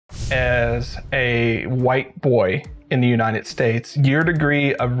as a white boy in the United States, your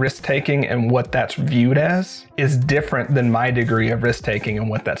degree of risk-taking and what that's viewed as is different than my degree of risk-taking and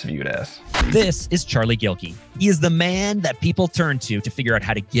what that's viewed as. This is Charlie Gilkey. He is the man that people turn to figure out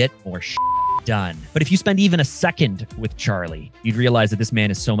how to get more done. But if you spend even a second with Charlie, you'd realize that this man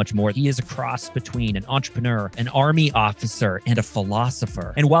is so much more. He is a cross between an entrepreneur, an army officer, and a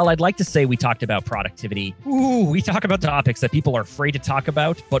philosopher. And while I'd like to say we talked about productivity, we talk about topics that people are afraid to talk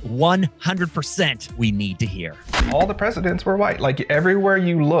about, but 100% we need to hear. All the presidents were white. Like everywhere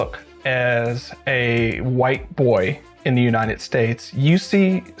you look as a white boy in the United States, you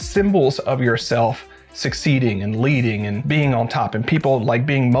see symbols of yourself succeeding and leading and being on top, and people like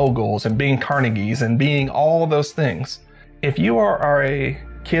being moguls and being Carnegies and being all those things. If you are a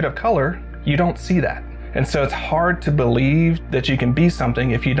kid of color, you don't see that. And so it's hard to believe that you can be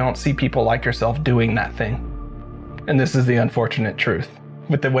something if you don't see people like yourself doing that thing. And this is the unfortunate truth.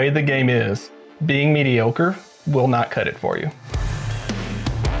 With the way the game is, being mediocre will not cut it for you.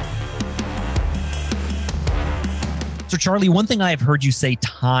 So Charlie, one thing I've heard you say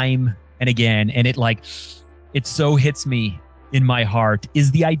time and again, and it so hits me in my heart, is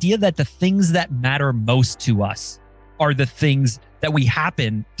the idea that the things that matter most to us are the things that we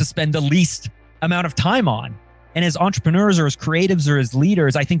happen to spend the least amount of time on. And as entrepreneurs or as creatives or as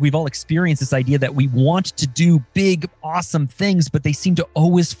leaders, I think we've all experienced this idea that we want to do big, awesome things, but they seem to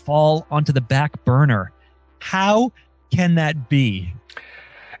always fall onto the back burner. How can that be?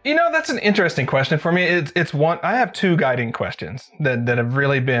 You know, that's an interesting question for me. It's one, I have two guiding questions that have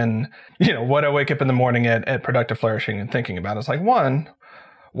really been, what I wake up in the morning at Productive Flourishing and thinking about. It's like, one,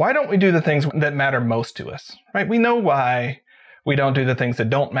 why don't we do the things that matter most to us, right? We know why we don't do the things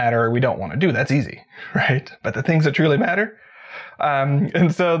that don't matter or we don't want to do. That's easy, right? But the things that truly matter.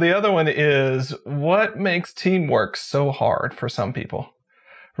 And so the other one is, what makes teamwork so hard for some people?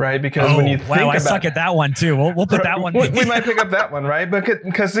 Right? Because when you think about... I suck at that one too. We'll put that one. We might pick up that one, right?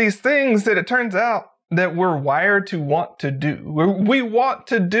 Because these things that it turns out that we're wired to want to do. We want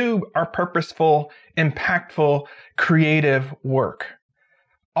to do our purposeful, impactful, creative work.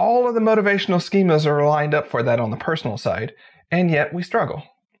 All of the motivational schemas are lined up for that on the personal side, and yet we struggle.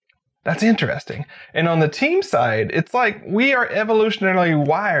 That's interesting. And on the team side, it's like we are evolutionarily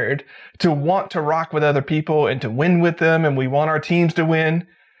wired to want to rock with other people and to win with them, and we want our teams to win.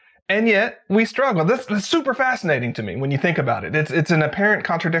 And yet we struggle. That's super fascinating to me when you think about it. It's an apparent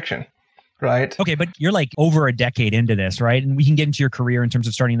contradiction, right? Okay, but you're like over a decade into this, right? And we can get into your career in terms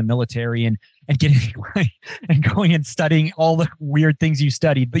of starting the military and getting and going and studying all the weird things you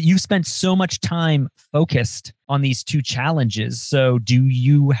studied. But you've spent so much time focused on these two challenges. So do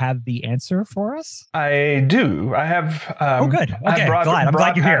you have the answer for us? I do. I have. Oh, good. Okay, I'm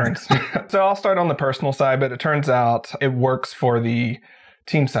glad you're here. So I'll start on the personal side, but it turns out it works for the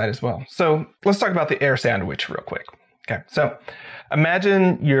team side as well. So let's talk about the air sandwich real quick. Okay. So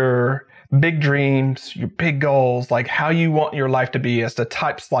imagine your big dreams, your big goals, like how you want your life to be as the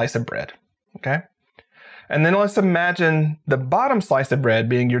top slice of bread. Okay. And then let's imagine the bottom slice of bread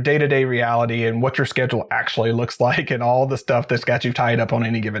being your day-to-day reality and what your schedule actually looks like and all the stuff that's got you tied up on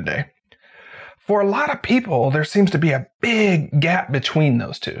any given day. For a lot of people, there seems to be a big gap between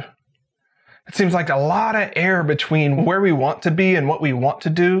those two. It seems like a lot of air between where we want to be and what we want to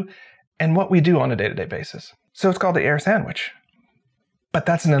do and what we do on a day-to-day basis. So it's called the air sandwich. But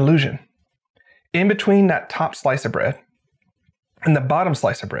that's an illusion. In between that top slice of bread and the bottom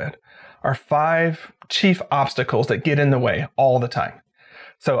slice of bread are 5 chief obstacles that get in the way all the time.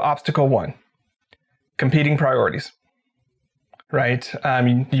 So obstacle 1, competing priorities. Right?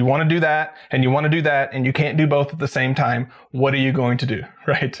 You want to do that and you want to do that and you can't do both at the same time. What are you going to do?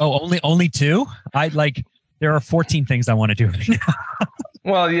 Right? Oh, only 2? There are 14 things I want to do right now.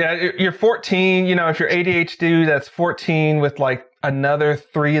 Well, yeah, you're 14, if you're ADHD, that's 14 with like another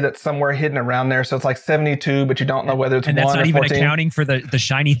 3 that's somewhere hidden around there. So it's like 72, but you don't know whether it's 1 or 14. And that's not even accounting for the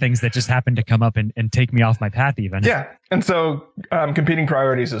shiny things that just happen to come up and take me off my path even. Yeah. And so competing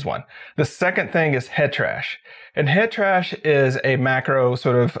priorities is one. The second thing is head trash. And head trash is a macro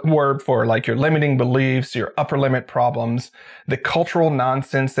sort of word for like your limiting beliefs, your upper limit problems, the cultural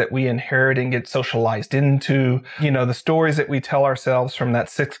nonsense that we inherit and get socialized into, the stories that we tell ourselves from that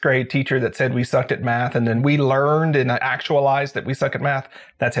 6th grade teacher that said we sucked at math and then we learned and actualized that we suck at math.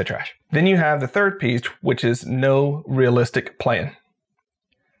 That's head trash. Then you have the third piece, which is no realistic plan.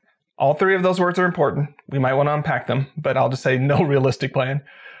 All 3 of those words are important. We might want to unpack them, but I'll just say no realistic plan.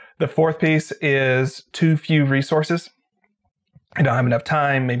 The 4th piece is too few resources. you don't have enough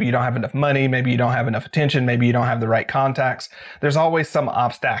time, maybe you don't have enough money, maybe you don't have enough attention, maybe you don't have the right contacts. There's always some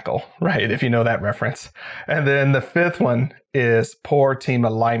obstacle, right? If you know that reference. And then the fifth one is poor team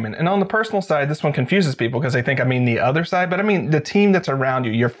alignment. And on the personal side, this one confuses people because they think I mean the other side, but I mean the team that's around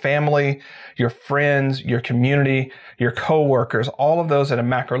you, your family, your friends, your community, your coworkers, all of those at a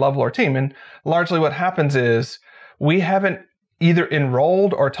macro level are team. And largely what happens is we haven't either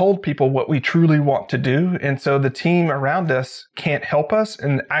enrolled or told people what we truly want to do. And so the team around us can't help us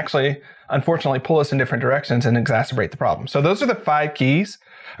and actually, unfortunately, pull us in different directions and exacerbate the problem. So those are the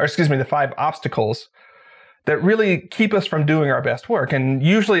the 5 obstacles that really keep us from doing our best work. And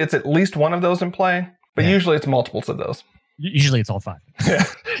usually it's at least one of those in play, but usually it's multiples of those. Usually it's all 5. Yeah.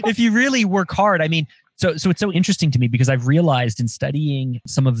 If you really work hard, I mean, so it's so interesting to me because I've realized in studying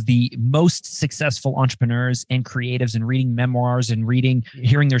some of the most successful entrepreneurs and creatives and reading memoirs and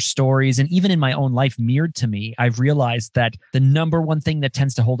hearing their stories, and even in my own life mirrored to me, I've realized that the number one thing that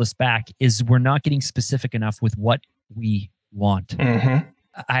tends to hold us back is we're not getting specific enough with what we want. Mm-hmm.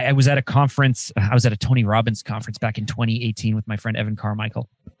 I was at a conference. I was at a Tony Robbins conference back in 2018 with my friend Evan Carmichael.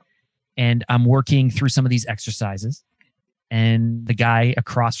 And I'm working through some of these exercises. And the guy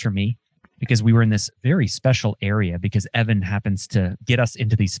across from me, because we were in this very special area, because Evan happens to get us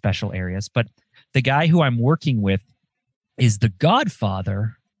into these special areas. But the guy who I'm working with is the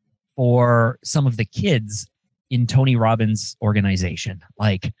godfather for some of the kids in Tony Robbins' organization.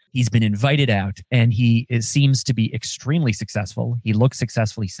 Like, he's been invited out and seems to be extremely successful. He looks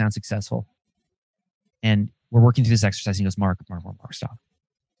successful. He sounds successful. And we're working through this exercise. And he goes, Mark, stop.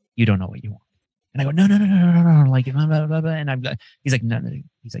 You don't know what you want. And I go, no. Like, blah, blah, blah, blah. And he's like, no.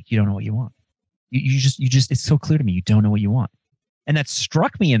 He's like, you don't know what you want. You just, it's so clear to me. You don't know what you want. And that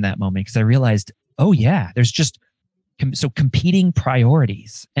struck me in that moment because I realized, oh yeah, there's just, competing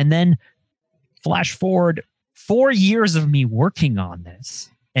priorities. And then flash forward 4 years of me working on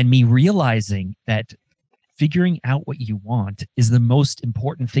this and me realizing that figuring out what you want is the most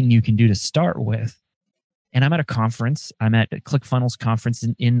important thing you can do to start with. And I'm at a conference. I'm at a ClickFunnels conference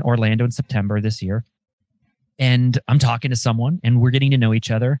in Orlando in September this year. And I'm talking to someone and we're getting to know each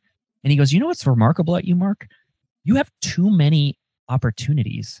other. And he goes, you know what's remarkable at you, Mark? You have too many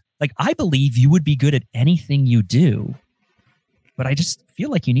opportunities. Like, I believe you would be good at anything you do, but I just feel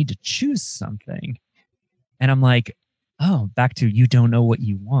like you need to choose something. And I'm like, oh, back to you don't know what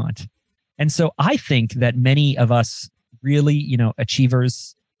you want. And so I think that many of us really,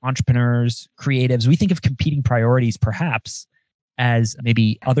 achievers, entrepreneurs, creatives, we think of competing priorities perhaps as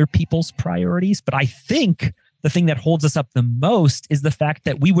maybe other people's priorities. But I think the thing that holds us up the most is the fact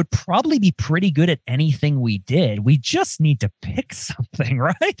that we would probably be pretty good at anything we did. We just need to pick something,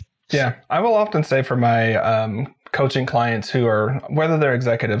 right? Yeah. I will often say for my coaching clients who are, whether they're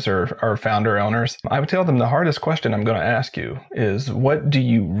executives or founder owners, I would tell them the hardest question I'm going to ask you is, what do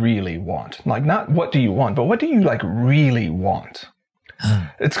you really want? Like, not what do you want, but what do you really want?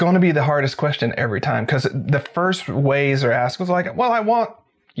 It's going to be the hardest question every time, because the first ways they're asked was like, well, I want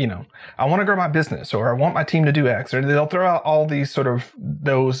to grow my business, or I want my team to do X, or they'll throw out all these sort of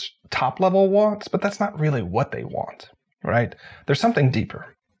those top level wants, but that's not really what they want, right? There's something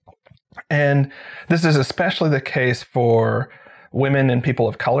deeper. And this is especially the case for women and people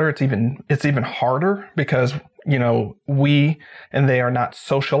of color. It's even harder because, we and they are not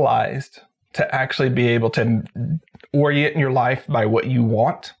socialized to actually be able to orient your life by what you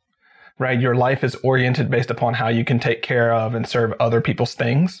want, right? Your life is oriented based upon how you can take care of and serve other people's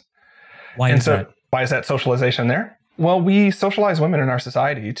things. Why is that socialization there? Well, we socialize women in our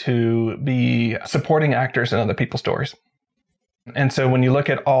society to be supporting actors in other people's stories. And so when you look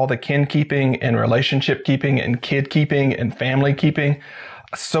at all the kin keeping and relationship keeping and kid keeping and family keeping,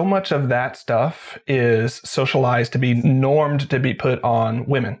 so much of that stuff is socialized to be normed to be put on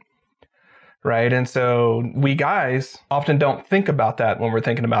women. Right. And so we guys often don't think about that when we're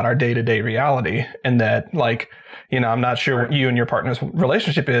thinking about our day-to-day reality, and that, I'm not sure what you and your partner's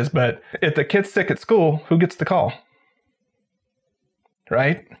relationship is, but if the kid's sick at school, who gets the call?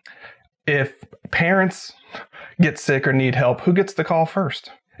 Right? If parents get sick or need help, who gets the call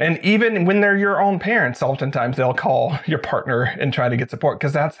first? And even when they're your own parents, oftentimes they'll call your partner and try to get support,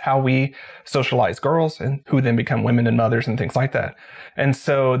 because that's how we socialize girls, and who then become women and mothers and things like that. And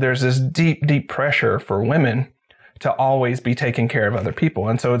so there's this deep, deep pressure for women to always be taking care of other people.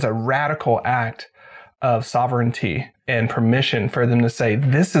 And so it's a radical act of sovereignty and permission for them to say,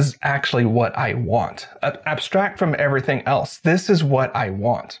 this is actually what I want. Abstract from everything else. This is what I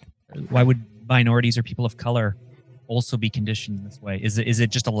want. Why would minorities or people of color also be conditioned in this way? Is it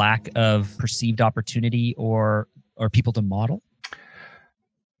just a lack of perceived opportunity or people to model?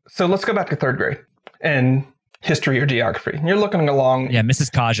 So let's go back to third grade. And history or geography. You're looking along. Yeah,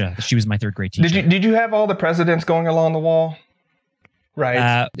 Mrs. Kaja. She was my third grade teacher. Did you have all the presidents going along the wall?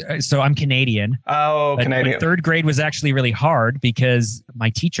 Right. So I'm Canadian. Oh, but Canadian. Third grade was actually really hard because my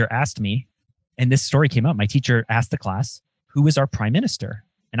teacher asked me, and this story came up. My teacher asked the class, who is our prime minister?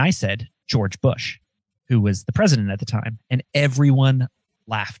 And I said, George Bush, who was the president at the time. And everyone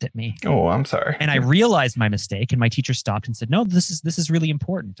laughed at me. Oh, I'm sorry. And I realized my mistake. And my teacher stopped and said, no, this is really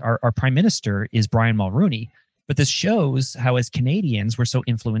important. Our prime minister is Brian Mulroney. But this shows how as Canadians, we're so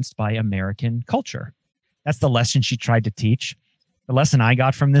influenced by American culture. That's the lesson she tried to teach. The lesson I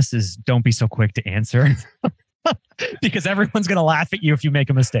got from this is don't be so quick to answer because everyone's going to laugh at you if you make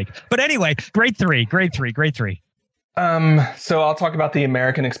a mistake. But anyway, grade three. So I'll talk about the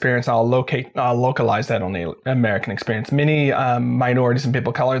American experience. I'll localize that on the American experience. Many minorities and people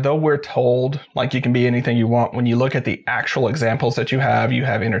of color, though we're told like you can be anything you want, when you look at the actual examples that you have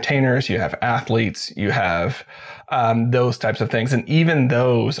entertainers, you have athletes, you have those types of things. And even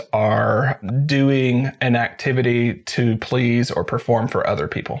those are doing an activity to please or perform for other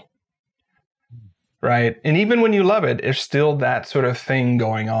people. Right. And even when you love it, there's still that sort of thing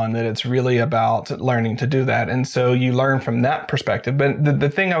going on that it's really about learning to do that. And so you learn from that perspective. But the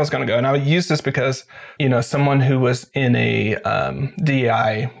thing I was going to go, and I would use this because, someone who was in a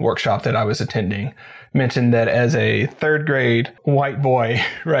DEI workshop that I was attending mentioned that as a third grade white boy,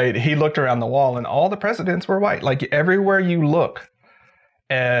 right, he looked around the wall and all the presidents were white. Like everywhere you look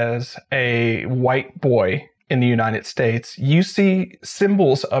as a white boy in the United States, you see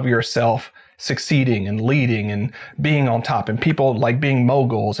symbols of yourself succeeding and leading and being on top, and people like being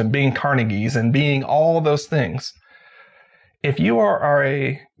moguls and being Carnegies and being all those things. If you are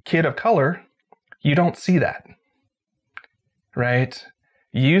a kid of color, you don't see that, right?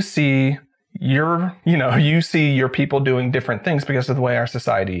 You see your people doing different things because of the way our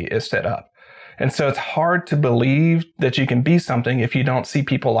society is set up. And so it's hard to believe that you can be something if you don't see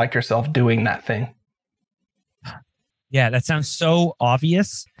people like yourself doing that thing. Yeah, that sounds so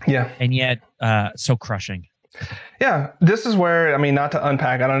obvious. Yeah. And yet so crushing. Yeah, this is where, not to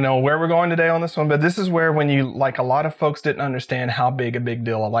unpack, I don't know where we're going today on this one, but this is where when you, like a lot of folks didn't understand how big a big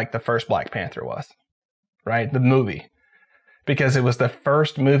deal like the first Black Panther was, right? The movie. Because it was the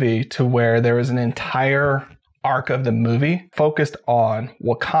first movie to where there was an entire arc of the movie focused on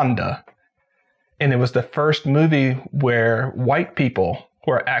Wakanda. And it was the first movie where white people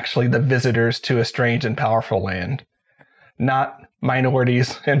were actually the visitors to a strange and powerful land. Not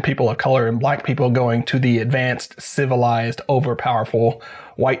minorities and people of color and Black people going to the advanced, civilized, overpowerful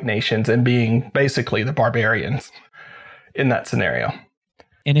white nations and being basically the barbarians in that scenario.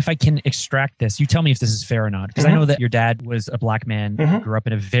 And if I can extract this, you tell me if this is fair or not. Because I know that your dad was a Black man who grew up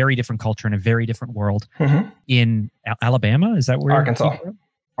in a very different culture, in a very different world in Alabama. Is that where? Arkansas.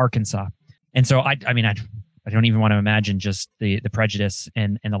 Arkansas. And so I don't even want to imagine just the prejudice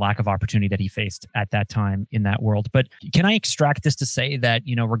and the lack of opportunity that he faced at that time in that world. But can I extract this to say that,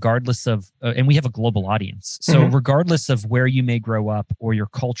 regardless of, and we have a global audience, so regardless of where you may grow up or your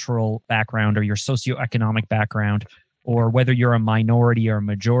cultural background or your socioeconomic background, or whether you're a minority or a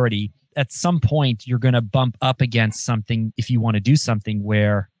majority, at some point you're going to bump up against something if you want to do something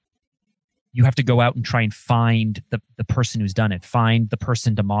where you have to go out and try and find the person who's done it, find the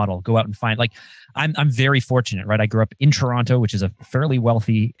person to model, go out and find, like, I'm very fortunate, right? I grew up in Toronto, which is a fairly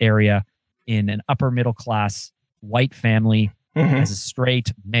wealthy area, in an upper middle class white family as a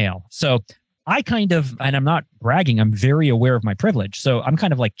straight male. So I kind of, and I'm not bragging, I'm very aware of my privilege. So I'm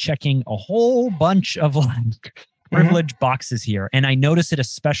kind of like checking a whole bunch of like privilege boxes here. And I notice it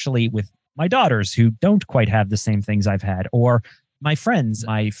especially with my daughters who don't quite have the same things I've had, or my friends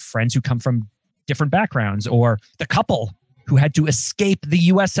who come from different backgrounds, or the couple who had to escape the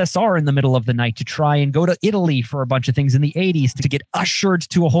USSR in the middle of the night to try and go to Italy for a bunch of things in the 80s to get ushered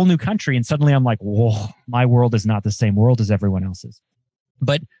to a whole new country. And suddenly I'm like, whoa, my world is not the same world as everyone else's.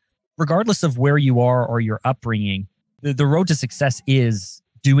 But regardless of where you are or your upbringing, the road to success is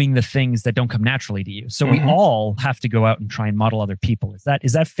doing the things that don't come naturally to you. So we all have to go out and try and model other people. Is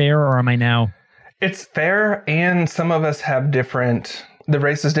that fair, or am I now? It's fair, and some of us have the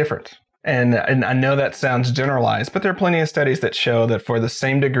race is different. And I know that sounds generalized, but there are plenty of studies that show that for the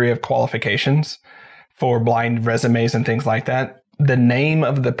same degree of qualifications for blind resumes and things like that, the name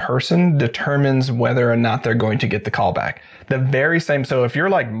of the person determines whether or not they're going to get the call back. The very same. So if you're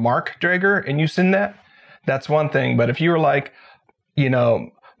like Mark Drager and you send that, that's one thing. But if you were like,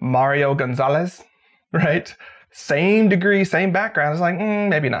 Mario Gonzalez, right? Same degree, same background. It's like,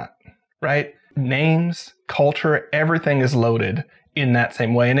 maybe not, right? Names, culture, everything is loaded in that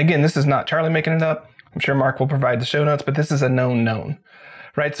same way. And again, this is not Charlie making it up. I'm sure Mark will provide the show notes, but this is a known,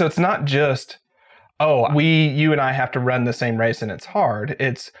 right? So it's not just you and I have to run the same race and it's hard.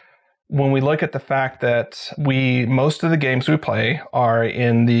 It's when we look at the fact that most of the games we play are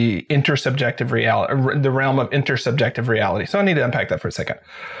in the intersubjective reality, the realm of intersubjective reality. So I need to unpack that for a second.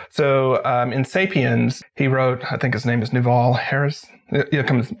 So in Sapiens, he wrote, I think his name is Yuval Harris.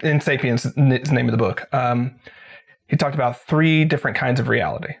 In Sapiens, is the name of the book. He talked about 3 different kinds of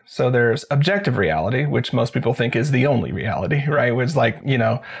reality. So there's objective reality, which most people think is the only reality, right? Which is like,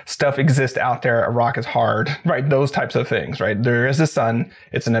 stuff exists out there, a rock is hard, right? Those types of things, right? There is a sun.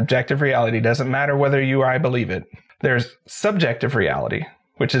 It's an objective reality. Doesn't matter whether you or I believe it. There's subjective reality,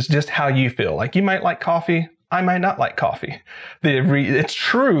 which is just how you feel. Like you might like coffee. I might not like coffee. It's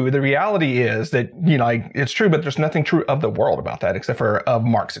true. The reality is that, it's true, but there's nothing true of the world about that except for of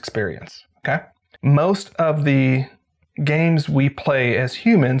Mark's experience. Okay. Most of the games we play as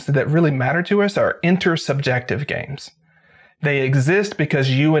humans that really matter to us are intersubjective games. They exist because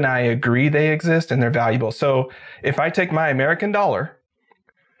you and I agree they exist and they're valuable. So if I take my American dollar,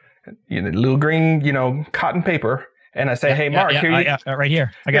 little green, cotton paper, and I say, hey, Mark, right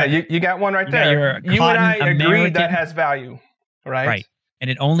here. You got one right there. You and I agree that has value, right? Right. And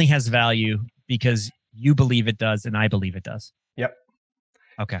it only has value because you believe it does and I believe it does. Yep.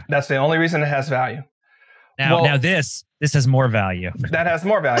 Okay. That's the only reason it has value. Now this has more value. That has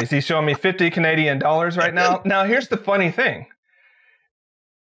more value. So he's showing me 50 Canadian dollars right now. Now, here's the funny thing.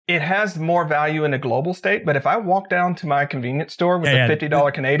 It has more value in a global state, but if I walk down to my convenience store with a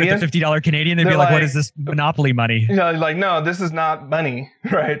 $50 Canadian... With the $50 Canadian, they'd be like, what is this monopoly money? Like, no, this is not money,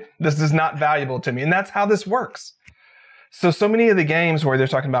 right? This is not valuable to me. And that's how this works. So many of the games where they're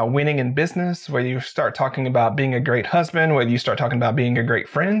talking about winning in business, where you start talking about being a great husband, where you start talking about being a great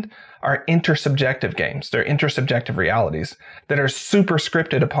friend, are intersubjective games. They're intersubjective realities that are super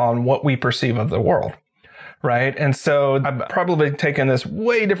scripted upon what we perceive of the world, right? And so I've probably taken this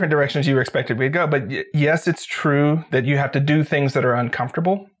way different directions you expected me to go. But yes, it's true that you have to do things that are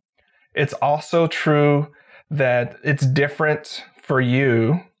uncomfortable. It's also true that it's different for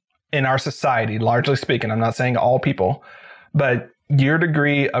you in our society, largely speaking. I'm not saying all people, but your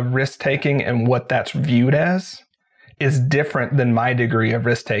degree of risk-taking and what that's viewed as is different than my degree of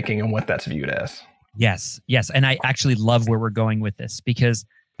risk-taking and what that's viewed as. Yes. And I actually love where we're going with this because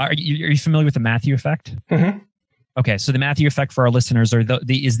are you familiar with the Matthew effect? Mm-hmm. Okay, so the Matthew effect for our listeners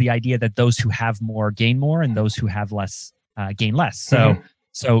is the idea that those who have more gain more and those who have less gain less.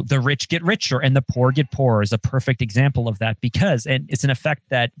 So the rich get richer and the poor get poorer is a perfect example of that because, and it's an effect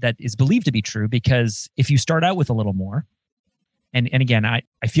that is believed to be true because if you start out with a little more, and again, I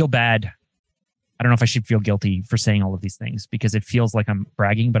feel bad. I don't know if I should feel guilty for saying all of these things because it feels like I'm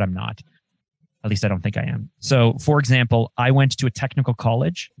bragging, but I'm not. At least I don't think I am. So for example, I went to a technical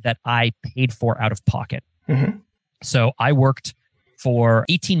college that I paid for out of pocket. Mm-hmm. So I worked for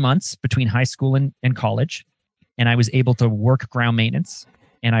 18 months between high school and college, and I was able to work ground maintenance.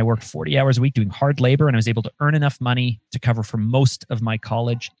 And I worked 40 hours a week doing hard labor, and I was able to earn enough money to cover for most of my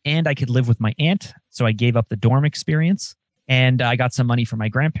college. And I could live with my aunt, so I gave up the dorm experience. And I got some money from my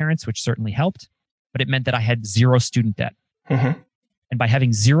grandparents, which certainly helped. But it meant that I had 0 student debt. Mm-hmm. And by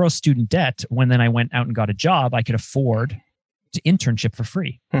having 0 student debt, when then I went out and got a job, I could afford to internship for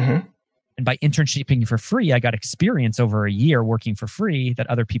free. Mm-hmm. And by internshipping for free, I got experience over a year working for free that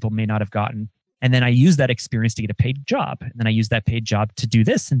other people may not have gotten. And then I used that experience to get a paid job. And then I used that paid job to do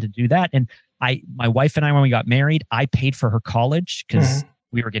this and to do that. And my wife and I, when we got married, I paid for her college because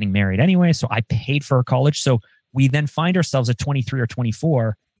we were getting married anyway. So I paid for her college. So we then find ourselves at 23 or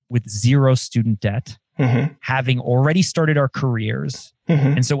 24 with 0 student debt, having already started our careers.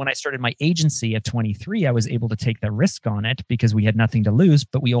 And so when I started my agency at 23, I was able to take the risk on it because we had nothing to lose,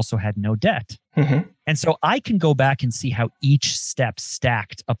 but we also had no debt. And so I can go back and see how each step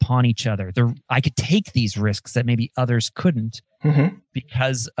stacked upon each other. I could take these risks that maybe others couldn't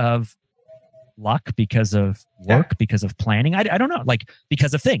because of luck, because of work, because of planning. I don't know, like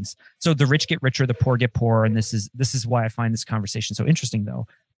because of things. So the rich get richer, the poor get poorer. And this is why I find this conversation so interesting, though.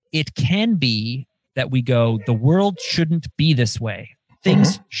 It can be that we go, the world shouldn't be this way.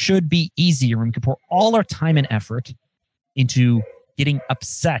 Things should be easier. And we can pour all our time and effort into getting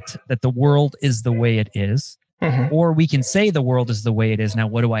upset that the world is the way it is. Or we can say the world is the way it is. Now,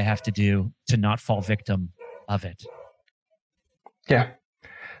 what do I have to do to not fall victim of it? Yeah.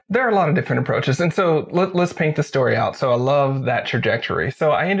 There are a lot of different approaches. And so let's paint the story out. So I love that trajectory.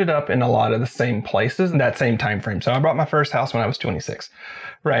 So I ended up in a lot of the same places in that same time frame. So I bought my first house when I was 26,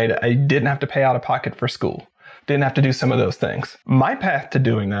 right? I didn't have to pay out of pocket for school. Didn't have to do some of those things. My path to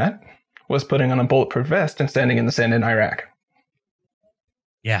doing that was putting on a bulletproof vest and standing in the sand in Iraq.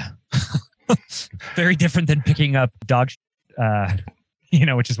 Yeah. Very different than picking up dog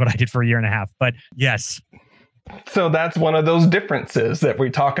which is what I did for a year and a half. But yes. So that's one of those differences that we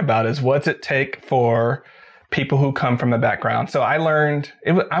talk about is what's it take for people who come from a background. So I learned,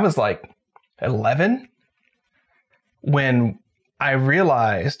 I was like 11 when I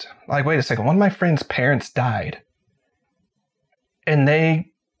realized, like, wait a second, one of my friend's parents died and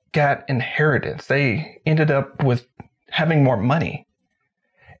they got inheritance. They ended up with having more money.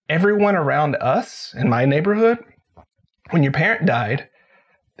 Everyone around us in my neighborhood, when your parent died,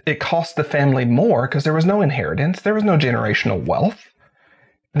 it cost the family more because there was no inheritance. There was no generational wealth.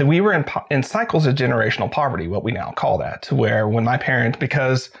 We were in cycles of generational poverty, what we now call that, to where when my parents,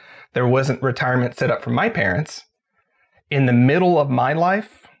 because there wasn't retirement set up for my parents, in the middle of my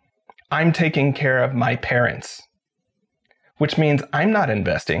life, I'm taking care of my parents, which means I'm not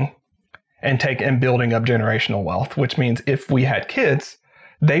investing and building up generational wealth, which means if we had kids,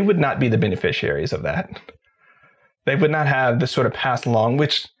 they would not be the beneficiaries of that. They would not have this sort of pass along,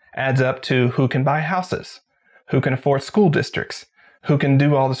 which adds up to who can buy houses, who can afford school districts, who can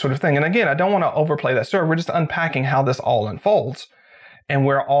do all this sort of thing. And again, I don't want to overplay that story. We're just unpacking how this all unfolds. And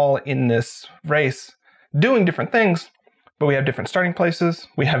we're all in this race doing different things, but we have different starting places.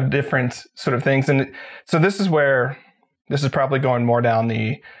 We have different sort of things. And so this is probably going more down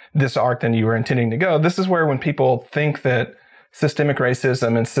this arc than you were intending to go. This is where when people think that systemic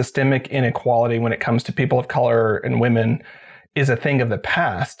racism and systemic inequality when it comes to people of color and women is a thing of the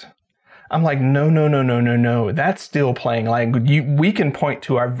past, I'm like, no. That's still playing language. We can point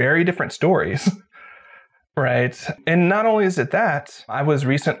to our very different stories, right? And not only is it that,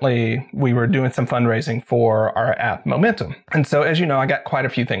 we were doing some fundraising for our app Momentum. And so, as you know, I got quite a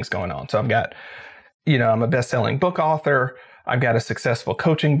few things going on. So I've got, I'm a best-selling book author. I've got a successful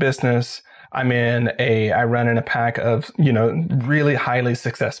coaching business. I run in a pack of, really highly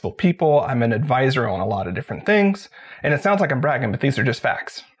successful people. I'm an advisor on a lot of different things. And it sounds like I'm bragging, but these are just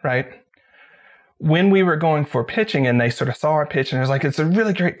facts, right? When we were going for pitching and they sort of saw our pitch and it was like, it's a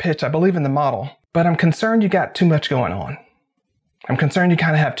really great pitch. I believe in the model, but I'm concerned you got too much going on. I'm concerned you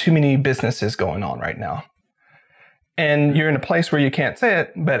kind of have too many businesses going on right now. And you're in a place where you can't say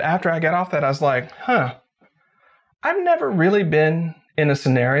it. But after I got off that, I was like, I've never really been in a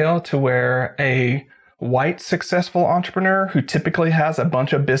scenario to where a white successful entrepreneur who typically has a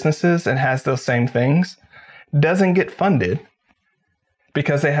bunch of businesses and has those same things doesn't get funded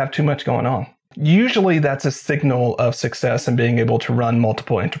because they have too much going on. Usually that's a signal of success and being able to run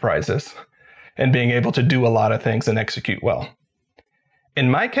multiple enterprises and being able to do a lot of things and execute well. In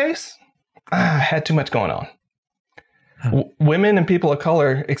my case, I had too much going on. Women and people of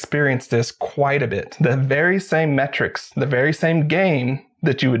color experience this quite a bit. The very same metrics, the very same game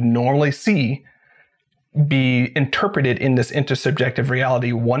that you would normally see be interpreted in this intersubjective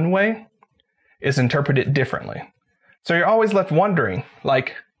reality one way is interpreted differently. So you're always left wondering,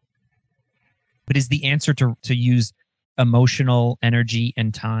 like... But is the answer to use emotional energy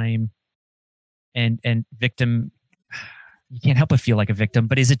and time and victim... You can't help but feel like a victim,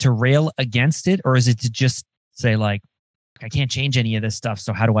 but is it to rail against it, or is it to just say like, I can't change any of this stuff,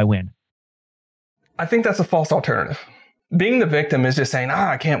 so how do I win? I think that's a false alternative. Being the victim is just saying,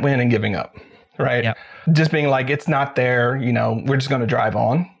 I can't win and giving up, right? Yep. Just being like, it's not there, we're just going to drive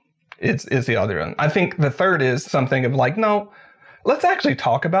on. It's the other one. I think the third is something of like, no, let's actually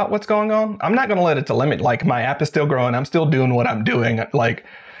talk about what's going on. I'm not going to let it to limit. Like, my app is still growing. I'm still doing what I'm doing. Like,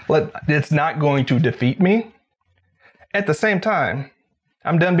 it's not going to defeat me. At the same time,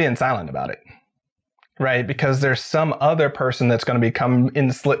 I'm done being silent about it. Right? Because there's some other person that's going to come in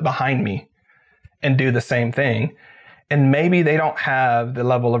the slip behind me and do the same thing. And maybe they don't have the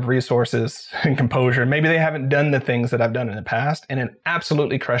level of resources and composure. Maybe they haven't done the things that I've done in the past, and it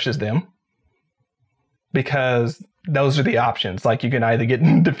absolutely crushes them because those are the options. Like, you can either get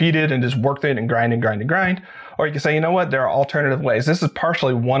defeated and just work it and grind, or you can say, you know what, there are alternative ways. This is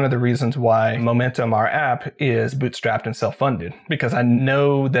partially one of the reasons why Momentum, our app, is bootstrapped and self-funded, because I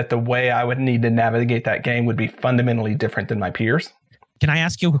know that the way I would need to navigate that game would be fundamentally different than my peers. Can I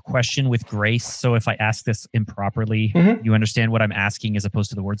ask you a question with grace? So if I ask this improperly, you understand what I'm asking as opposed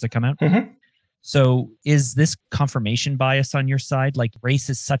to the words that come out? So is this confirmation bias on your side? Like, race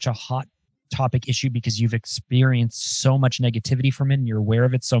is such a hot topic issue because you've experienced so much negativity from it and you're aware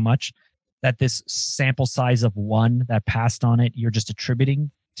of it so much that this sample size of one that passed on it, you're just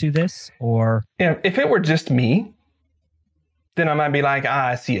attributing to this? Or if it were just me, then I might be like,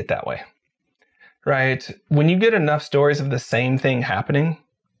 I see it that way. Right? When you get enough stories of the same thing happening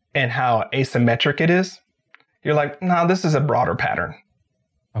and how asymmetric it is, you're like, no, this is a broader pattern.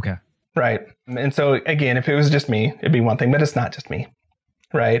 Okay. Right? And so again, if it was just me, it'd be one thing, but it's not just me.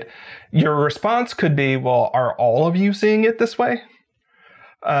 Right? Your response could be, well, are all of you seeing it this way?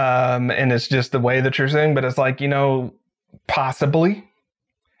 And it's just the way that you're saying, but it's like, possibly.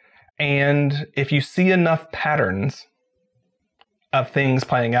 And if you see enough patterns of things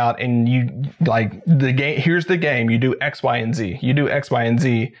playing out and you like the game, here's the game, you do X, Y, and Z. You do X, Y, and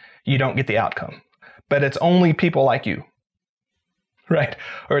Z, you don't get the outcome. But it's only people like you, right?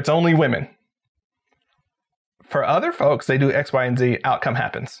 Or it's only women. For other folks, they do X, Y, and Z, outcome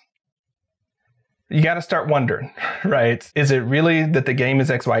happens. You got to start wondering, right? Is it really that the game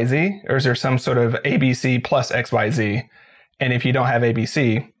is X, Y, Z? Or is there some sort of ABC plus X, Y, Z? And if you don't have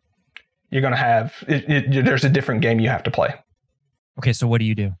ABC, you're going to have, there's a different game you have to play. Okay, so what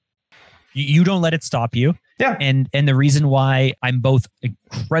do? You don't let it stop you. Yeah. And the reason why I'm both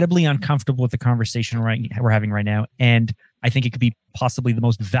incredibly uncomfortable with the conversation we're having right now, and I think it could be possibly the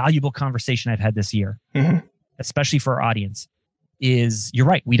most valuable conversation I've had this year, especially for our audience, is you're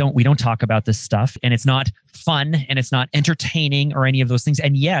right. We don't talk about this stuff, and it's not fun and it's not entertaining or any of those things.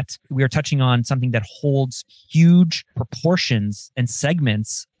 And yet we are touching on something that holds huge proportions and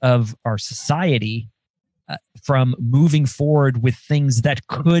segments of our society from moving forward with things that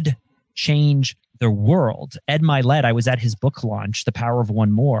could change the world. Ed Milet, I was at his book launch, The Power of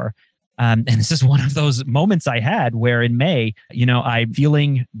One More. And this is one of those moments I had where in May, I'm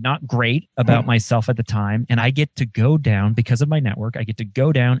feeling not great about myself at the time. And I get to go down because of my network. I get to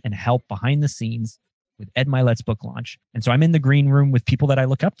go down and help behind the scenes with Ed Milet's book launch. And so I'm in the green room with people that I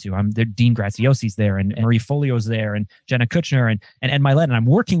look up to. Dean Graziosi's there and Marie Folio's there and Jenna Kutcher and Ed Milet. And I'm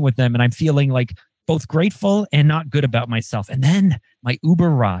working with them and I'm feeling like both grateful and not good about myself. And then my Uber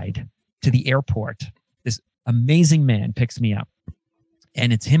ride to the airport, this amazing man picks me up.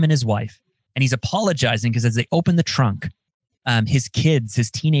 And it's him and his wife. And he's apologizing because as they open the trunk, his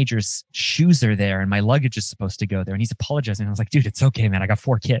teenagers' shoes are there and my luggage is supposed to go there. And he's apologizing. I was like, dude, it's okay, man. I got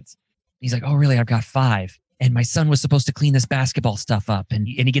 4 kids. He's like, oh, really? I've got 5. And my son was supposed to clean this basketball stuff up. And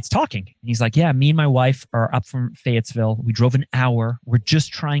he gets talking. And he's like, yeah, me and my wife are up from Fayetteville. We drove an hour. We're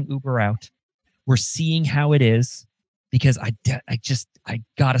just trying Uber out. We're seeing how it is because I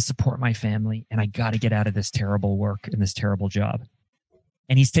got to support my family and I got to get out of this terrible work and this terrible job.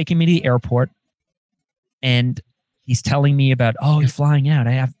 And he's taking me to the airport and he's telling me about, oh, you're flying out.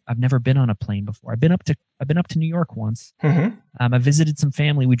 I've never been on a plane before. I've been up to New York once. I visited some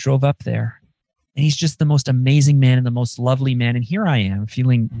family. We drove up there. And he's just the most amazing man and the most lovely man. And here I am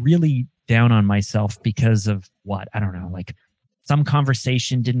feeling really down on myself because of what? I don't know, like some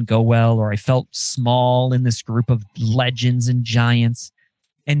conversation didn't go well, or I felt small in this group of legends and giants.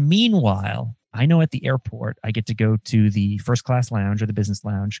 And meanwhile, I know at the airport, I get to go to the first class lounge or the business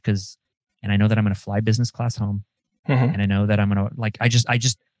lounge and I know that I'm going to fly business class home. And I know that I'm going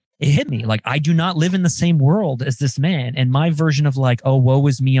to it hit me. Like, I do not live in the same world as this man. And my version of like, oh, woe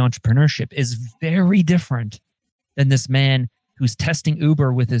is me entrepreneurship is very different than this man who's testing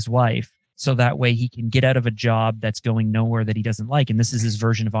Uber with his wife. So that way he can get out of a job that's going nowhere that he doesn't like. And this is his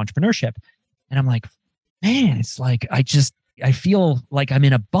version of entrepreneurship. And I'm like, man, it's like, I feel like I'm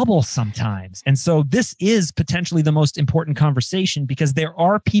in a bubble sometimes. And so this is potentially the most important conversation because there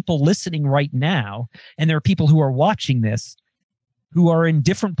are people listening right now, and there are people who are watching this who are in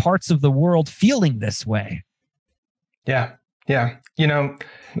different parts of the world feeling this way. Yeah. Yeah.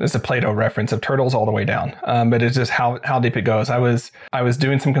 There's a Plato reference of turtles all the way down. But it's just how deep it goes. I was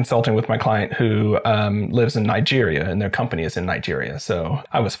doing some consulting with my client who lives in Nigeria, and their company is in Nigeria. So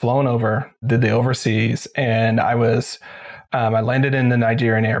I was flown over, did the overseas, and I landed in the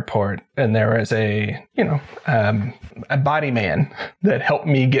Nigerian airport, and there was a body man that helped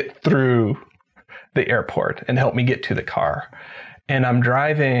me get through the airport and helped me get to the car. And I'm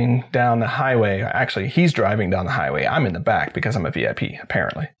driving down the highway. Actually, he's driving down the highway. I'm in the back because I'm a VIP,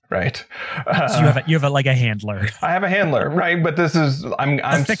 apparently, right? So you have a handler. I have a handler, right? But this is I'm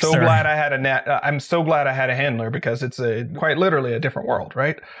so glad I had a handler because it's quite literally a different world,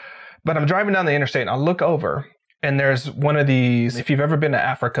 right? But I'm driving down the interstate and I look over, and there's one of these. If you've ever been to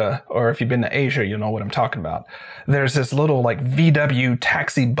Africa or if you've been to Asia, you know what I'm talking about. There's this little like VW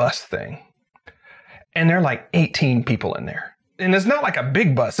taxi bus thing, and there are like 18 people in there. And it's not like a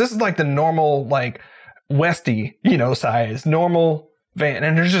big bus. This is like the normal, like Westie, size, normal van.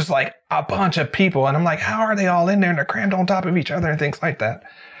 And there's just like a bunch of people. And I'm like, how are they all in there? And they're crammed on top of each other and things like that.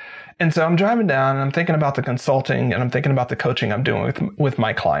 And so I'm driving down and I'm thinking about the consulting and I'm thinking about the coaching I'm doing with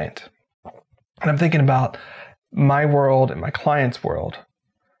my client. And I'm thinking about my world and my client's world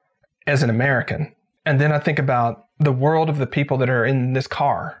as an American. And then I think about the world of the people that are in this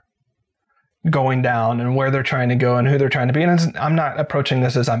car going down and where they're trying to go and who they're trying to be. And I'm not approaching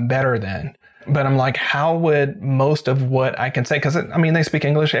this as I'm better than. But I'm like, how would most of what I can say, because I mean, they speak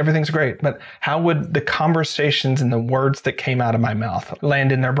English, everything's great, but how would the conversations and the words that came out of my mouth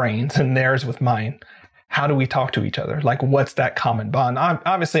land in their brains and theirs with mine? How do we talk to each other? Like, what's that common bond?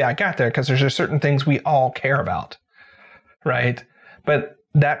 Obviously, I got there because there's just certain things we all care about, right? But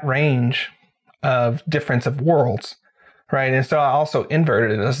that range of difference of worlds, right? And so I also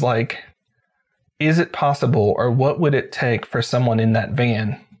inverted it as like, is it possible, or what would it take for someone in that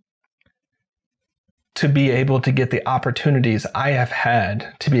van to be able to get the opportunities I have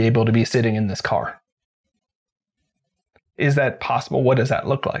had to be able to be sitting in this car? Is that possible? What does that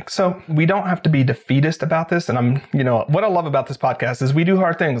look like? So we don't have to be defeatist about this. And what I love about this podcast is we do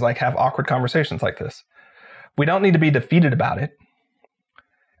hard things like have awkward conversations like this. We don't need to be defeated about it.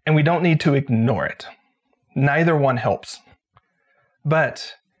 And we don't need to ignore it. Neither one helps.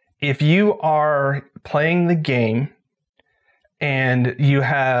 But if you are playing the game and you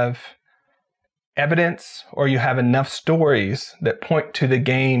have evidence or you have enough stories that point to the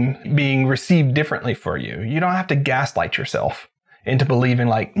game being received differently for you, you don't have to gaslight yourself into believing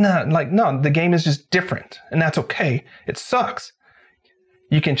no, the game is just different and that's okay. It sucks.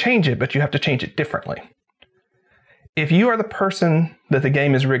 You can change it, but you have to change it differently. If you are the person that the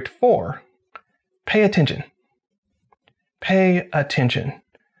game is rigged for, pay attention. Pay attention.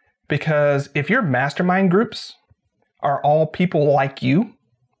 Because if your mastermind groups are all people like you,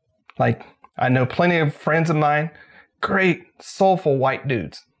 like I know plenty of friends of mine, great, soulful white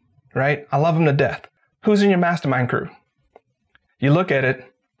dudes, right? I love them to death. Who's in your mastermind crew? You look at it,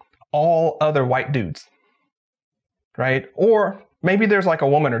 all other white dudes, right? Or maybe there's like a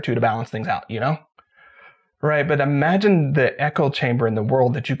woman or two to balance things out, Right, but imagine the echo chamber in the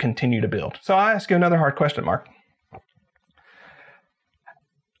world that you continue to build. So I ask you another hard question, Mark.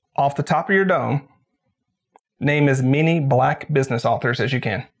 Off the top of your dome, name as many Black business authors as you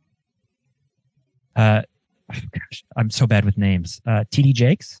can. Gosh, I'm so bad with names. T.D.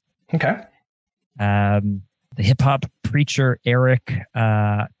 Jakes. Okay. The hip hop preacher Eric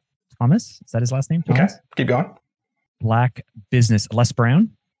Thomas. Is that his last name? Thomas? Okay. Keep going. Black business Les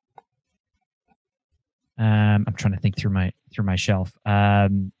Brown. I'm trying to think through my shelf.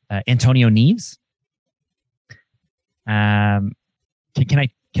 Antonio Neves. Can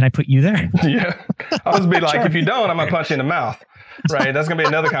I put you there? Yeah. I was be like, if you don't, I'm gonna punch you in the mouth. Right. That's gonna be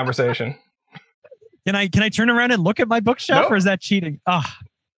another conversation. Can I turn around and look at my bookshelf, Nope. or is that cheating?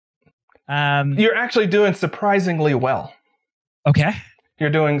 You're actually doing surprisingly well. Okay.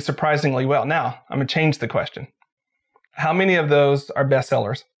 You're doing surprisingly well. Now, I'm gonna change the question. How many of those are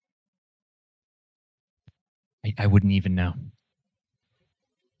bestsellers? I wouldn't even know.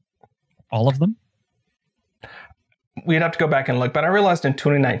 All of them? We'd have to go back and look, but I realized in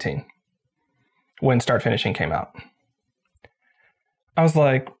 2019, when Start Finishing came out, I was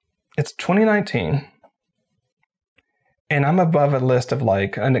like, it's 2019, and I'm above a list of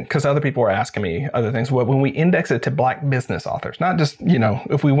because other people were asking me other things. When we index it to Black business authors, not just,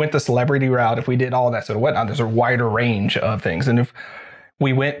 if we went the celebrity route, if we did all that sort of whatnot, there's a wider range of things. And if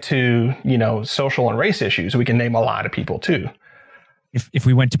we went to, social and race issues, we can name a lot of people too. If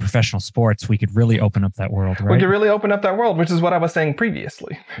we went to professional sports, we could really open up that world, right? We could really open up that world, which is what I was saying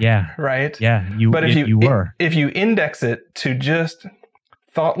previously. Yeah. Right? Yeah. If you index it to just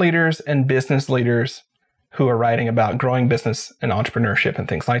thought leaders and business leaders who are writing about growing business and entrepreneurship and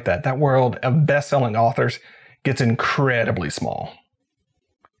things like that, that world of best-selling authors gets incredibly small.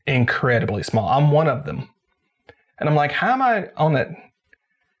 Incredibly small. I'm one of them. And I'm like, how am I on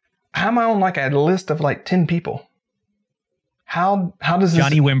like a list of like 10 people? How does this...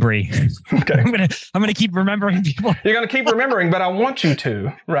 Johnny Wimbry. Okay. I'm gonna keep remembering people. You're gonna keep remembering, but I want you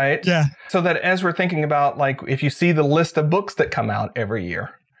to, right? Yeah. So that as we're thinking about, like, if you see the list of books that come out every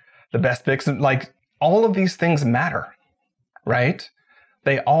year, the best books, like, all of these things matter, right?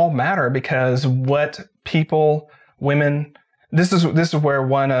 They all matter because what people, women... This is where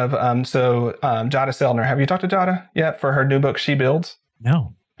one of Jada Selner. Have you talked to Jada yet for her new book, She Builds?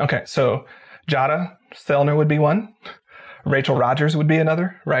 No. Okay, so Jada Selner would be one. Rachel Rogers would be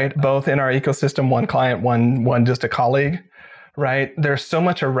another, right? Both in our ecosystem, one client, one just a colleague, right? There's so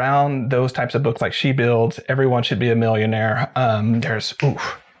much around those types of books like She Builds, Everyone Should Be a Millionaire.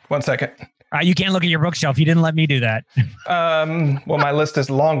 One second. You can't look at your bookshelf. You didn't let me do that. Well, my list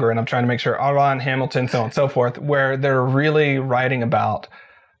is longer and I'm trying to make sure Aron, Hamilton, so on and so forth, where they're really writing about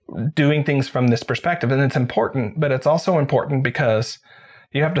doing things from this perspective. And it's important, but it's also important because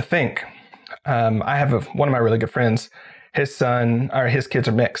you have to think. I have one of my really good friends, his kids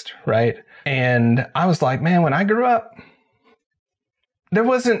are mixed, right? And I was like, man, when I grew up, there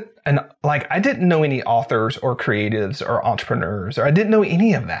wasn't I didn't know any authors or creatives or entrepreneurs, or I didn't know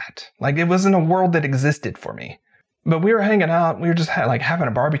any of that. Like, it wasn't a world that existed for me. But we were hanging out, we were just having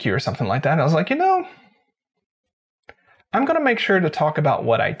a barbecue or something like that. And I was like, I'm going to make sure to talk about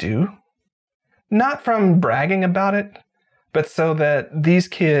what I do, not from bragging about it, but so that these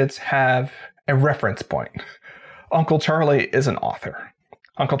kids have a reference point. Uncle Charlie is an author.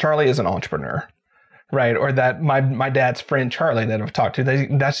 Uncle Charlie is an entrepreneur, right? Or that my dad's friend Charlie that I've talked to,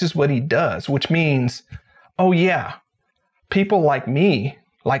 that's just what he does, which means, oh yeah, people like me,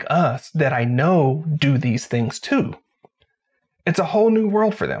 like us, that I know do these things too. It's a whole new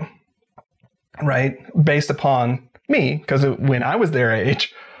world for them, right? Based upon me, because when I was their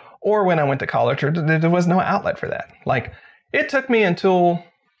age, or when I went to college, there was no outlet for that. Like, it took me until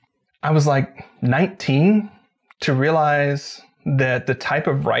I was 19 to realize that the type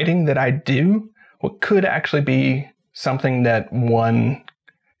of writing that I do could actually be something that one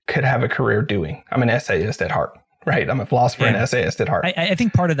could have a career doing. I'm an essayist at heart, right? I'm a philosopher and essayist at heart. I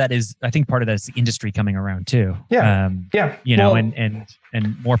think part of that is the industry coming around too. Yeah.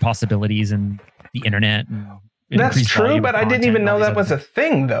 And more possibilities and the internet. That's true, but I didn't even know that was a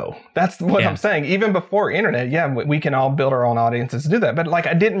thing, though. That's what I'm saying. Even before internet, we can all build our own audiences to do that. But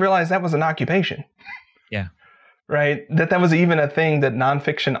I didn't realize that was an occupation. Yeah. Right? That was even a thing that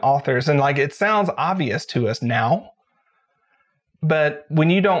nonfiction authors, and it sounds obvious to us now. But when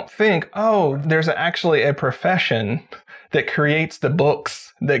you don't think, oh, there's actually a profession that creates the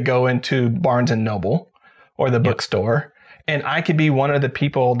books that go into Barnes and Noble or the bookstore, and I could be one of the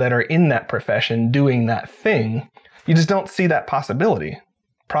people that are in that profession doing that thing, you just don't see that possibility.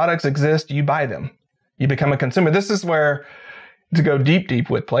 Products exist, you buy them. You become a consumer. This is where, to go deep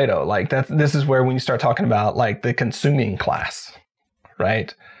with Plato, this is where when you start talking about the consuming class,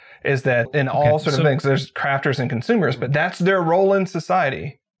 right? Is that in all sorts of things, there's crafters and consumers, but that's their role in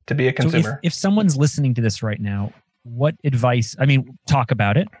society, to be a consumer. So if someone's listening to this right now, what advice, talk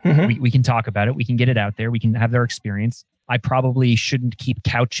about it. Mm-hmm. We can talk about it. We can get it out there. We can have their experience. I probably shouldn't keep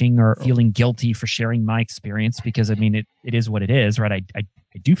couching or feeling guilty for sharing my experience because it is what it is, right? I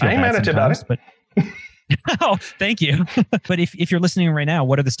do feel bad sometimes, but oh, thank you. But if you're listening right now,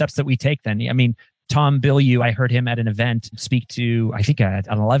 what are the steps that we take then? Tom Bilyeu, I heard him at an event speak to, I think, an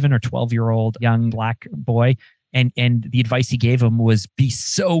 11 or 12-year-old young Black boy. And the advice he gave him was be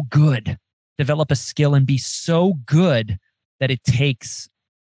so good, develop a skill and be so good that it takes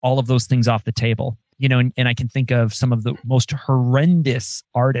all of those things off the table. And I can think of some of the most horrendous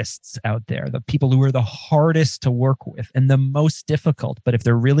artists out there, the people who are the hardest to work with and the most difficult. But if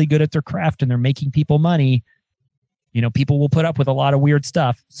they're really good at their craft and they're making people money, people will put up with a lot of weird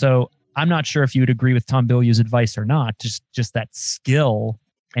stuff. So I'm not sure if you would agree with Tom Bilyeu's advice or not. Just that skill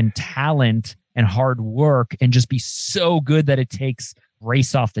and talent and hard work and just be so good that it takes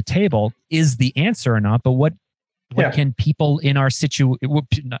race off the table is the answer or not. But what can people in our situation,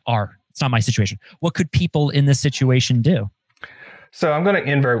 it's not my situation. What could people in this situation do? So I'm going to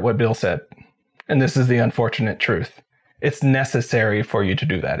invert what Bill said. And this is the unfortunate truth. It's necessary for you to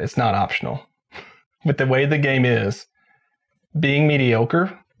do that. It's not optional. But the way the game is, being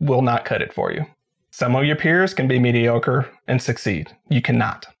mediocre will not cut it for you. Some of your peers can be mediocre and succeed. You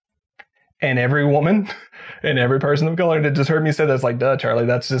cannot. And every woman and every person of color that just heard me say that's duh, Charlie,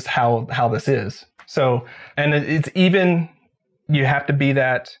 that's just how this is. So, and it's even, you have to be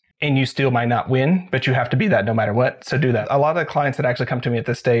that and you still might not win, but you have to be that no matter what. So do that. A lot of the clients that actually come to me at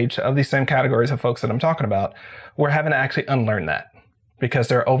this stage of these same categories of folks that I'm talking about, we're having to actually unlearn that because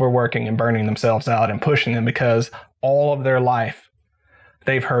they're overworking and burning themselves out and pushing them because all of their life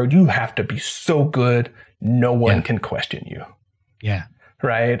they've heard you have to be so good, no one can question you. Yeah.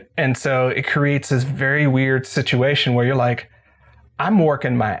 Right. And so it creates this very weird situation where you're like, I'm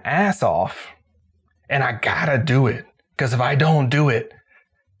working my ass off and I gotta do it because if I don't do it,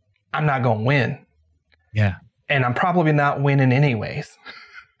 I'm not going to win. Yeah. And I'm probably not winning anyways.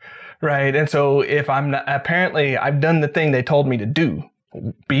 Right. And so if I'm not, apparently I've done the thing they told me to do,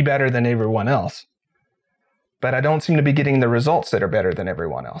 be better than everyone else. But I don't seem to be getting the results that are better than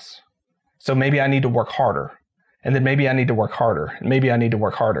everyone else. So maybe I need to work harder. And then maybe I need to work harder. And maybe I need to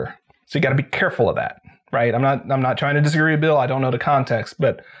work harder. So you got to be careful of that. Right. I'm not trying to disagree with Bill. I don't know the context,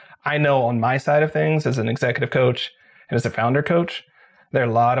 but I know on my side of things as an executive coach and as a founder coach, there are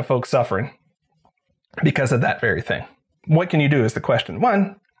a lot of folks suffering because of that very thing. What can you do is the question.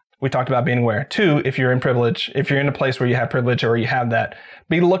 One, we talked about being aware. Two, if you're in privilege, if you're in a place where you have privilege or you have that,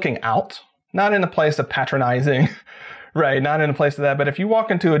 be looking out, not in a place of patronizing, right? Not in a place of that. But if you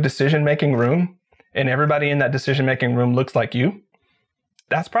walk into a decision-making room and everybody in that decision-making room looks like you,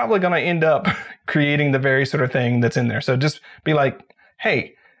 that's probably going to end up creating the very sort of thing that's in there. So just be like,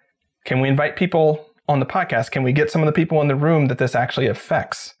 hey, can we invite people on the podcast? Can we get some of the people in the room that this actually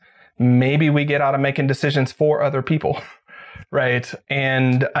affects? Maybe we get out of making decisions for other people, right?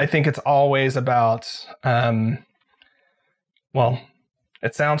 And I think it's always about, well,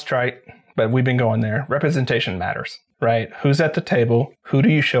 it sounds trite, but we've been going there. Representation matters, right? Who's at the table? Who do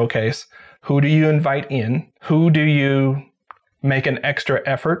you showcase? Who do you invite in? Who do you make an extra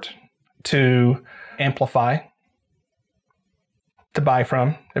effort to amplify, to buy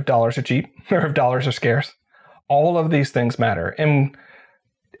from if dollars are cheap or if dollars are scarce? All of these things matter. And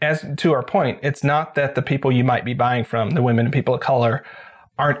as to our point, it's not that the people you might be buying from, the women and people of color,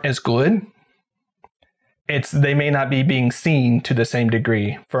 aren't as good. It's they may not be being seen to the same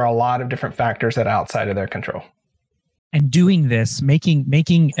degree for a lot of different factors that are outside of their control. And doing this,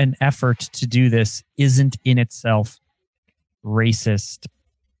 making an effort to do this isn't in itself racist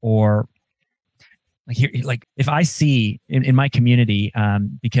or like if I see in my community,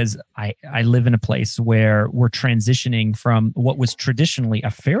 because I live in a place where we're transitioning from what was traditionally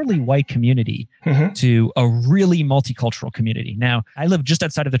a fairly white community to a really multicultural community. Now, I live just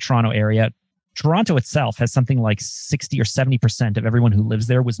outside of the Toronto area. Toronto itself has something like 60 or 70% of everyone who lives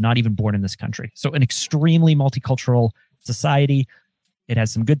there was not even born in this country. So an extremely multicultural society. It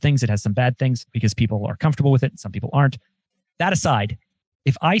has some good things. It has some bad things because people are comfortable with it. And some people aren't. That aside,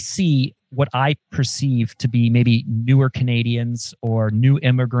 if I see what I perceive to be maybe newer Canadians or new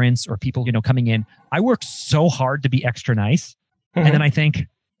immigrants or people, coming in, I work so hard to be extra nice. And then I think,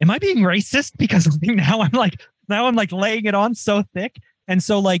 am I being racist? Because now I'm like laying it on so thick. And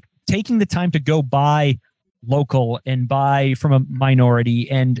so like taking the time to go buy local and buy from a minority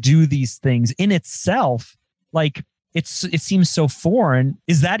and do these things in itself, like it seems so foreign.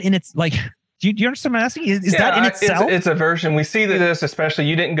 Is that in its like, do you understand what I'm asking? Is that in itself? It's a version. We see this, especially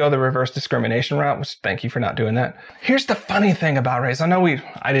you didn't go the reverse discrimination route, which thank you for not doing that. Here's the funny thing about race. I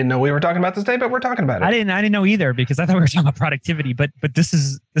didn't know we were talking about this today, but we're talking about it. I didn't know either because I thought we were talking about productivity, but this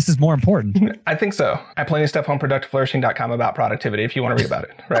is more important. I think so. I have plenty of stuff on productiveflourishing.com about productivity if you want to read about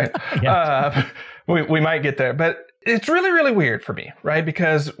it, right? We might get there, but it's really, really weird for me, right?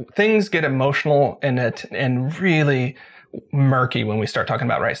 Because things get emotional and really murky when we start talking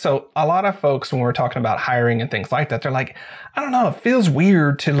about race. So a lot of folks, when we're talking about hiring and things like that, they're like, I don't know, it feels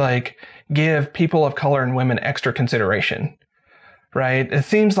weird to like give people of color and women extra consideration, right? It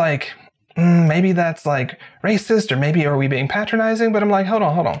seems like maybe that's like racist or maybe are we being patronizing? But I'm like, hold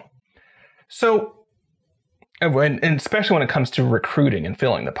on. So, and especially when it comes to recruiting and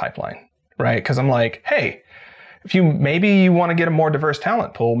filling the pipeline, right? Because I'm like, hey, if you want to get a more diverse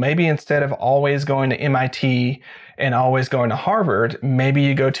talent pool, maybe instead of always going to MIT and always going to Harvard, maybe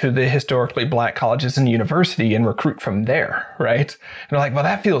you go to the historically black colleges and university and recruit from there, right? And they're like, well,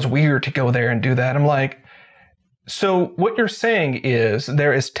 that feels weird to go there and do that. I'm like, so what you're saying is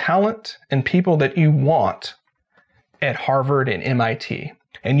there is talent and people that you want at Harvard and MIT,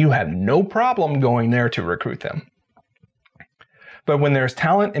 and you have no problem going there to recruit them. But when there's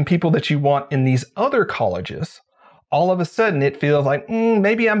talent and people that you want in these other colleges, all of a sudden it feels like,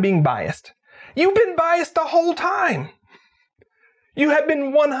 maybe I'm being biased. You've been biased the whole time. You have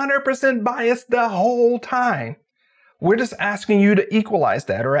been 100% biased the whole time. We're just asking you to equalize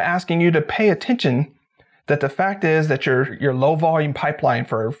that or asking you to pay attention that the fact is that your low volume pipeline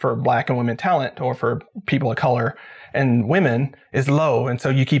for black and women talent or for people of color and women is low. And so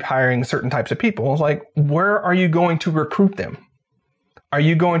you keep hiring certain types of people. It's like, where are you going to recruit them? Are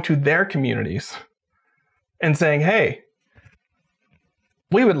you going to their communities and saying, hey,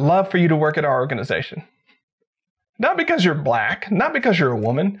 we would love for you to work at our organization? Not because you're black, not because you're a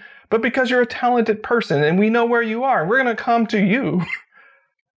woman, but because you're a talented person and we know where you are. We're going to come to you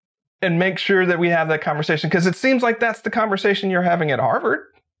and make sure that we have that conversation because it seems like that's the conversation you're having at Harvard.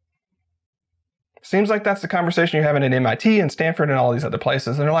 Seems like that's the conversation you're having at MIT and Stanford and all these other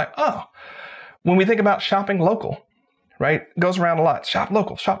places. And they're like, oh, when we think about shopping local, right? It goes around a lot. Shop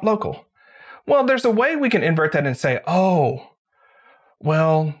local, shop local. Well, there's a way we can invert that and say, oh,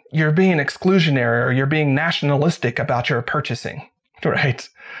 well, you're being exclusionary or you're being nationalistic about your purchasing, right?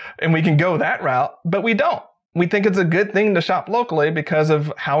 And we can go that route, but we don't. We think it's a good thing to shop locally because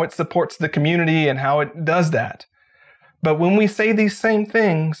of how it supports the community and how it does that. But when we say these same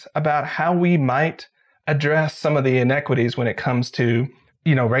things about how we might address some of the inequities when it comes to,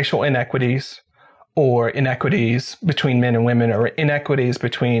 racial inequities or inequities between men and women or inequities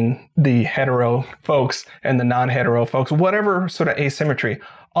between the hetero folks and the non-hetero folks, whatever sort of asymmetry,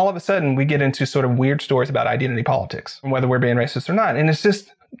 all of a sudden we get into sort of weird stories about identity politics, whether we're being racist or not. And it's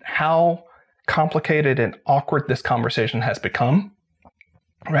just how complicated and awkward this conversation has become,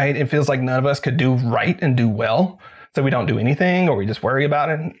 right? It feels like none of us could do right and do well So we don't do anything or we just worry about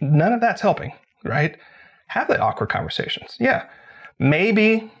it. None of that's helping, right? Have the awkward conversations. Yeah.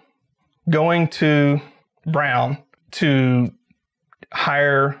 Maybe going to Brown to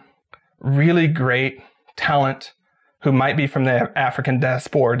hire really great talent who might be from the African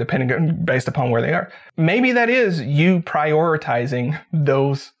diaspora, based upon where they are. Maybe that is you prioritizing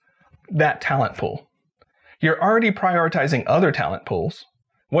that talent pool. You're already prioritizing other talent pools.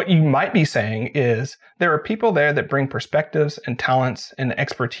 What you might be saying is there are people there that bring perspectives and talents and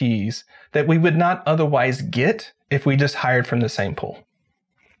expertise that we would not otherwise get if we just hired from the same pool.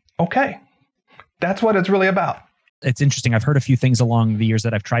 Okay. That's what it's really about. It's interesting. I've heard a few things along the years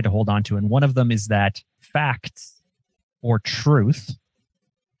that I've tried to hold on to. And one of them is that facts or truth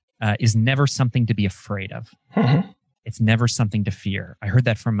is never something to be afraid of. Mm-hmm. It's never something to fear. I heard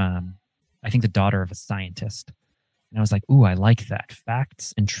that from, I think, the daughter of a scientist. And I was like, ooh, I like that.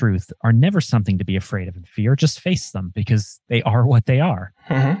 Facts and truth are never something to be afraid of and fear. Just face them because they are what they are.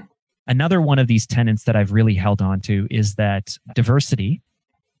 Mm-hmm. Another one of these tenets that I've really held on to is that diversity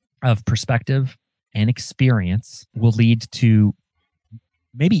of perspective and experience will lead to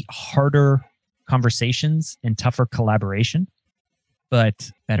maybe harder conversations and tougher collaboration, but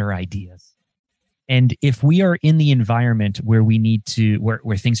better ideas. And if we are in the environment where we need to,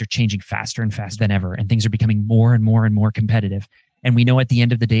 where things are changing faster and faster than ever, and things are becoming more and more and more competitive, and we know at the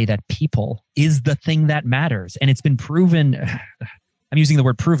end of the day that people is the thing that matters, and it's been proven, I'm using the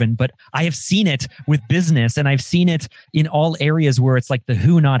word proven, but I have seen it with business, and I've seen it in all areas where it's like the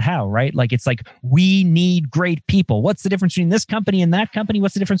who, not how, right? Like it's like, we need great people. What's the difference between this company and that company?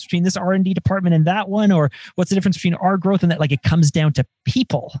 What's the difference between this R&D department and that one? Or what's the difference between our growth and that? Like it comes down to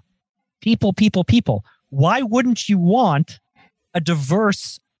people. People. Why wouldn't you want a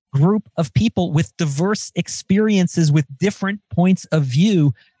diverse group of people with diverse experiences, with different points of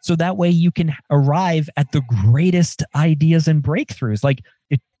view, so that way you can arrive at the greatest ideas and breakthroughs? Like,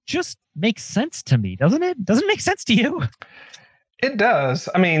 it just makes sense to me, doesn't it? Doesn't it make sense to you? It does.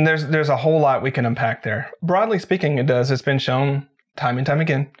 I mean, there's a whole lot we can unpack there. Broadly speaking, it does. It's been shown time and time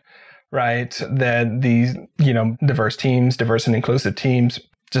again, right, that these, diverse teams, diverse and inclusive teams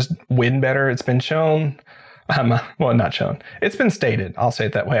just win better. It's been shown. Well, not shown. It's been stated. I'll say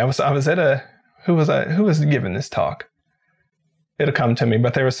it that way. I was at who was giving this talk? It'll come to me,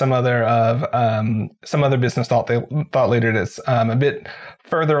 but there was some other business thought leader that's a bit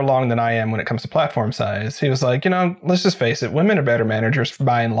further along than I am when it comes to platform size. He was like, let's just face it, women are better managers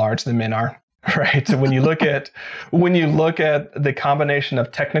by and large than men are. Right. So when you look at the combination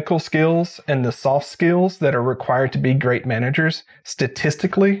of technical skills and the soft skills that are required to be great managers,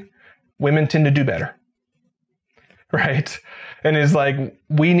 statistically, women tend to do better. Right. And it's like,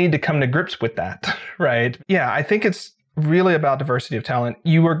 we need to come to grips with that. Right. Yeah, I think it's really about diversity of talent.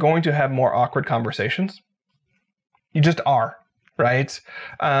 You are going to have more awkward conversations. You just are. Right.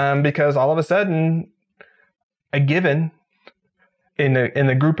 Because all of a sudden, a given in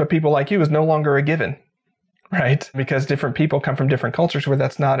a group of people like you is no longer a given, right? Because different people come from different cultures where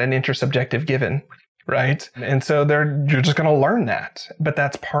that's not an intersubjective given, right? And so you're just going to learn that. But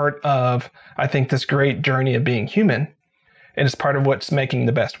that's part of, I think, this great journey of being human. And it's part of what's making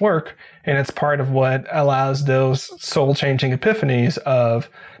the best work. And it's part of what allows those soul-changing epiphanies of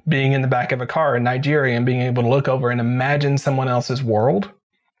being in the back of a car in Nigeria and being able to look over and imagine someone else's world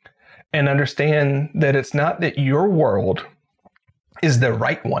and understand that it's not that your world is the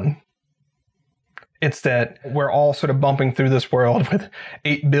right one. It's that we're all sort of bumping through this world with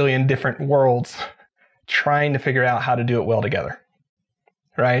 8 billion different worlds trying to figure out how to do it well together,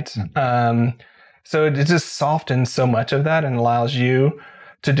 right? Mm-hmm. So it just softens so much of that and allows you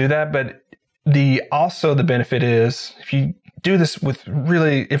to do that. But the benefit is, if you do this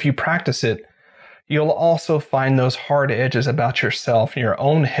if you practice it, you'll also find those hard edges about yourself and your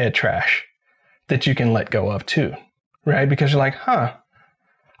own head trash that you can let go of too. Right? Because you're like,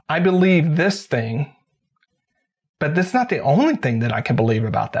 I believe this thing, but that's not the only thing that I can believe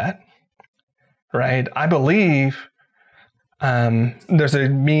about that. Right? I believe, there's a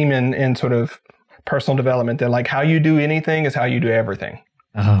meme in sort of personal development that like, how you do anything is how you do everything.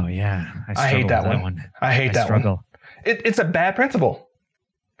 Oh yeah. I hate that one. I hate that one. It's a bad principle.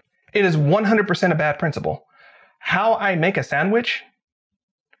 It is 100% a bad principle. How I make a sandwich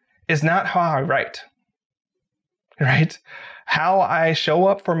is not how I write. Right? How I show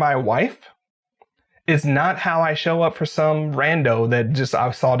up for my wife is not how I show up for some rando that just I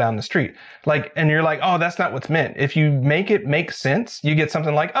saw down the street. Like, and you're like, oh, that's not what's meant. If you make it make sense, you get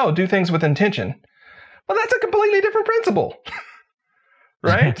something like, oh, do things with intention. Well, that's a completely different principle.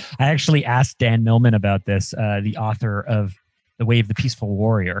 Right? I actually asked Dan Millman about this, the author of The Way of the Peaceful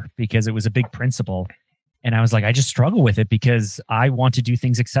Warrior, because it was a big principle And I was like, I just struggle with it because I want to do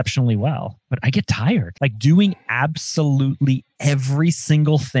things exceptionally well, but I get tired. Like doing absolutely every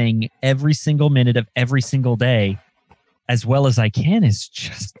single thing, every single minute of every single day as well as I can is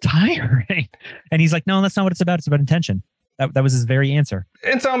just tiring. And he's like, no, that's not what it's about. It's about intention. That was his very answer.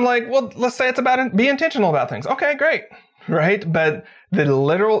 And so I'm like, well, let's say it's about be intentional about things. Okay, great. Right. But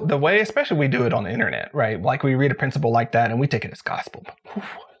the way, especially we do it on the internet, right? Like we read a principle like that and we take it as gospel. Whew,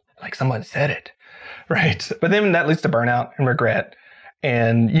 like someone said it. Right. But then that leads to burnout and regret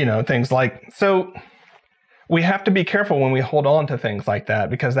and, things like, so we have to be careful when we hold on to things like that,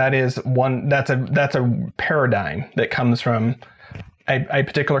 because that's a paradigm that comes from a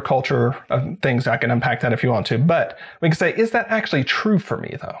particular culture of things. I can unpack that if you want to, but we can say, is that actually true for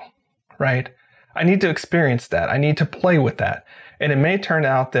me though? Right. I need to experience that. I need to play with that. And it may turn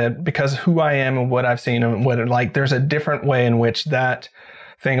out that because of who I am and what I've seen and there's a different way in which that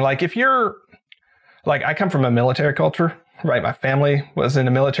thing, like if you're, like I come from a military culture, right? My family was in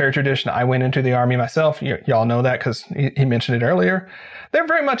a military tradition. I went into the Army myself. Y'all know that because he mentioned it earlier. There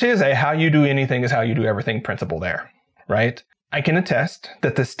very much is a how you do anything is how you do everything principle there, right? I can attest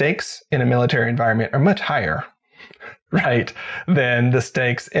that the stakes in a military environment are much higher, right, than the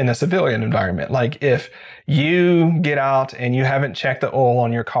stakes in a civilian environment. Like if you get out and you haven't checked the oil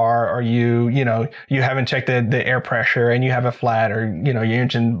on your car, or you haven't checked the air pressure and you have a flat, or, your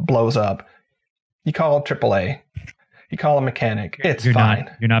engine blows up, you call AAA, you call a mechanic. It's fine.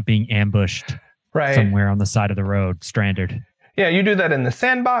 You're not being ambushed right somewhere on the side of the road, stranded. Yeah, you do that in the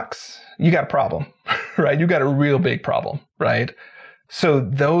sandbox, you got a problem, right? You got a real big problem, right? So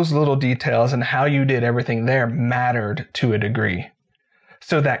those little details and how you did everything there mattered to a degree.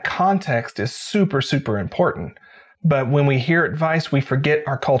 So that context is super, super important. But when we hear advice, we forget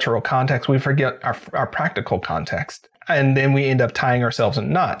our cultural context. We forget our practical context. And then we end up tying ourselves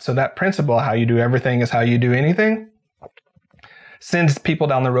in knots. So that principle, how you do everything is how you do anything, sends people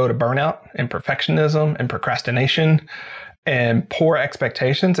down the road of burnout and perfectionism and procrastination and poor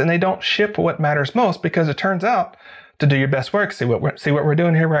expectations. And they don't ship what matters most, because it turns out to do your best work. See what we're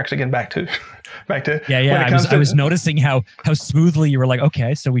doing here. We're actually getting back to. Yeah. I was noticing how smoothly you were like,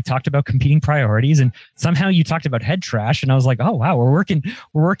 okay, so we talked about competing priorities, and somehow you talked about head trash, and I was like, oh wow, we're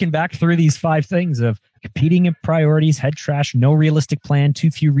working back through these 5 things of competing priorities, head trash, no realistic plan, too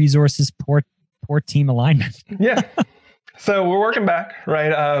few resources, poor team alignment. Yeah. So we're working back,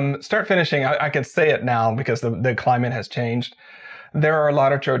 right? Start finishing. I can say it now because the climate has changed. There are a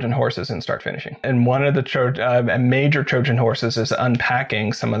lot of Trojan horses in start finishing. And one of the major Trojan horses is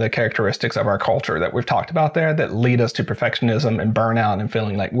unpacking some of the characteristics of our culture that we've talked about there that lead us to perfectionism and burnout and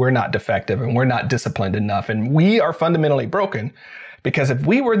feeling like we're not defective and we're not disciplined enough. And we are fundamentally broken, because if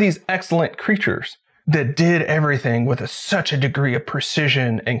we were these excellent creatures that did everything with such a degree of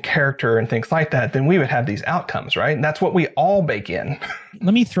precision and character and things like that, then we would have these outcomes, right? And that's what we all bake in.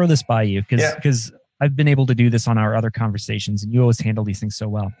 Let me throw this by you, because I've been able to do this on our other conversations, and you always handle these things so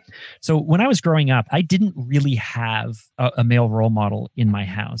well. So when I was growing up, I didn't really have a male role model in my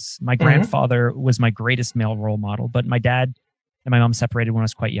house. My grandfather was my greatest male role model, but my dad and my mom separated when I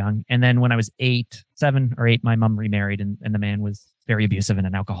was quite young. And then when I was 7 or 8, my mom remarried, and the man was very abusive and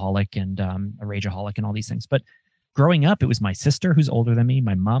an alcoholic and a rageaholic and all these things. But growing up, it was my sister who's older than me,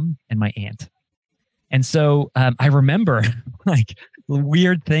 my mom, and my aunt. And so I remember like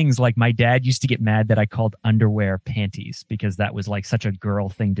weird things, like my dad used to get mad that I called underwear panties, because that was like such a girl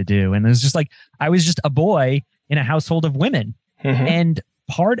thing to do. And it was just like, I was just a boy in a household of women. And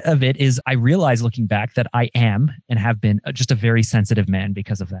part of it is I realize looking back that I am and have been just a very sensitive man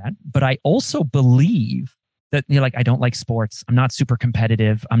because of that. But I also believe that, like, I don't like sports. I'm not super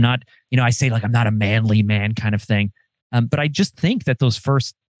competitive. I'm not, I say like, I'm not a manly man kind of thing. But I just think that those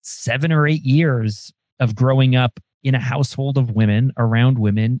first 7 or 8 years of growing up in a household of women, around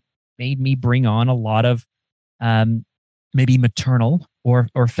women, made me bring on a lot of maybe maternal or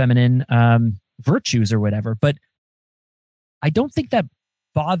feminine virtues or whatever. But I don't think that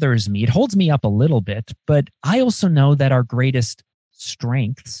bothers me. It holds me up a little bit, but I also know that our greatest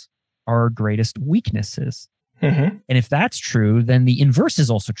strengths are our greatest weaknesses. And if that's true, then the inverse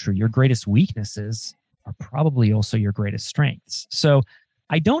is also true. Your greatest weaknesses are probably also your greatest strengths. So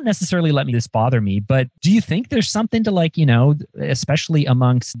I don't necessarily let this bother me, but do you think there's something to, like, especially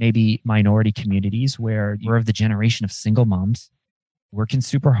amongst maybe minority communities where you're of the generation of single moms working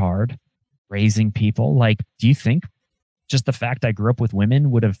super hard, raising people? Like, do you think just the fact I grew up with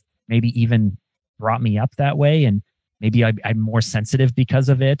women would have maybe even brought me up that way? And maybe I'm more sensitive because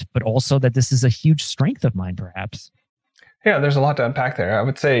of it, but also that this is a huge strength of mine, perhaps. Yeah, there's a lot to unpack there. I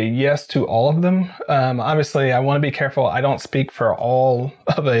would say yes to all of them. Obviously, I want to be careful. I don't speak for all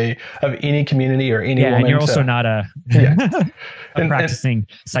of any community or any woman. And you're also not a a practicing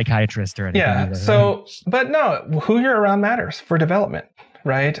psychiatrist or anything. Yeah. Either, So, right? but no, who you're around matters for development,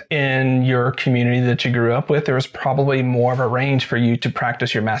 right? In your community that you grew up with, there was probably more of a range for you to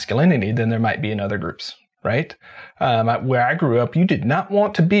practice your masculinity than there might be in other groups, right? Where I grew up, you did not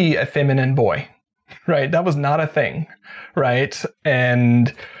want to be a feminine boy, right? That was not a thing, right?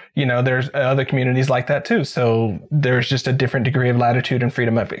 And, there's other communities like that too. So there's just a different degree of latitude and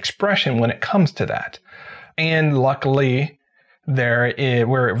freedom of expression when it comes to that. And luckily,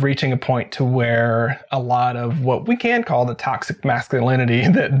 we're reaching a point to where a lot of what we can call the toxic masculinity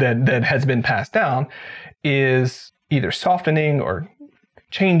that has been passed down is either softening or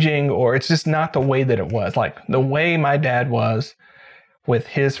changing, or it's just not the way that it was. Like the way my dad was with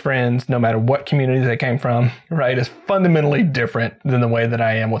his friends, no matter what community they came from, right, is fundamentally different than the way that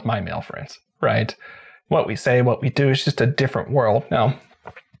I am with my male friends, right? What we say, what we do is just a different world. Now,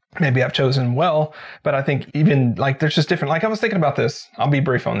 maybe I've chosen well, but I think even like there's just different. Like I was thinking about this. I'll be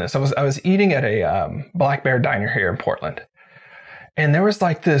brief on this. I was eating at a Black Bear Diner here in Portland, and there was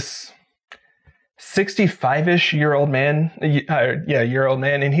like this 65-ish year old man,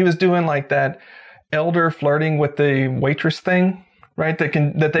 and he was doing like that elder flirting with the waitress thing, right?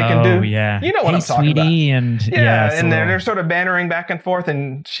 That they can do. Yeah. You know what I'm talking about. And and they're sort of bantering back and forth,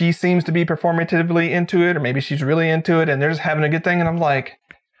 and she seems to be performatively into it, or maybe she's really into it, and they're just having a good thing. And I'm like,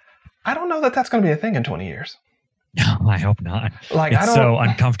 I don't know that that's going to be a thing in 20 years. No, I hope not. Like, it's so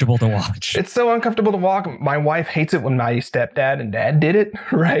uncomfortable to watch. It's so uncomfortable to walk. My wife hates it when my stepdad and dad did it,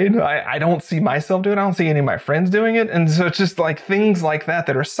 right? I don't see myself doing it. I don't see any of my friends doing it. And so it's just like things like that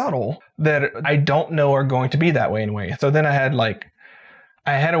are subtle that I don't know are going to be that way anyway. So then I had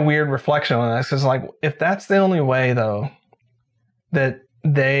a weird reflection on this, because like, if that's the only way though that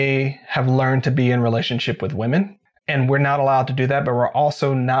they have learned to be in relationship with women, and we're not allowed to do that, but we're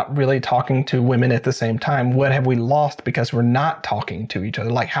also not really talking to women at the same time, what have we lost because we're not talking to each other?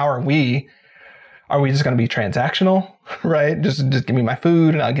 Like, how are we just going to be transactional, right? Just give me my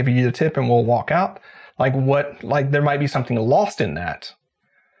food and I'll give you the tip and we'll walk out. Like there might be something lost in that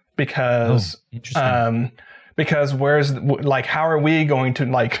because, because how are we going to,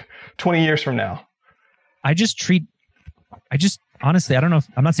 like, 20 years from now? Honestly, I don't know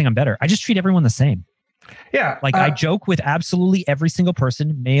I'm not saying I'm better. I just treat everyone the same. Yeah. I joke with absolutely every single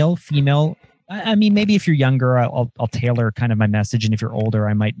person, male, female. I mean, maybe if you're younger, I'll tailor kind of my message. And if you're older,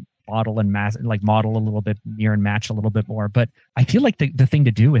 I might model a little bit, mirror and match a little bit more. But I feel like the thing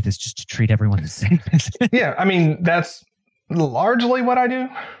to do with is just to treat everyone the same. Yeah. I mean, that's largely what I do,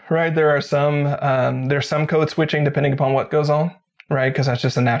 right? There's some code switching depending upon what goes on, right? Because that's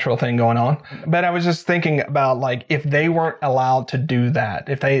just a natural thing going on. But I was just thinking about, like, if they weren't allowed to do that,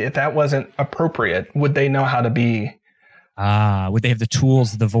 if that wasn't appropriate, would they know how to be? Would they have the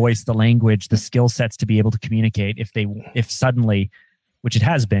tools, the voice, the language, the skill sets to be able to communicate if suddenly, which it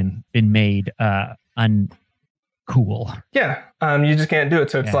has been made uncool? Yeah. You just can't do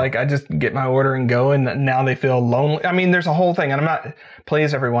it. So it's like, I just get my order and go, and now they feel lonely. I mean, there's a whole thing, and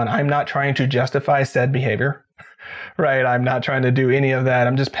please everyone, I'm not trying to justify said behavior. Right. I'm not trying to do any of that.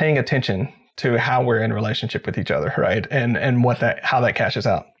 I'm just paying attention to how we're in relationship with each other. Right. And how that cashes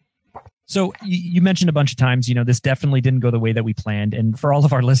out. So you mentioned a bunch of times, this definitely didn't go the way that we planned. And for all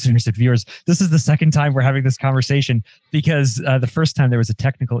of our listeners and viewers, this is the second time we're having this conversation, because the first time there was a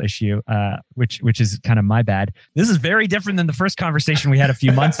technical issue, which is kind of my bad. This is very different than the first conversation we had a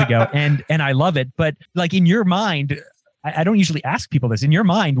few months ago. And I love it. But like, in your mind, I don't usually ask people this. In your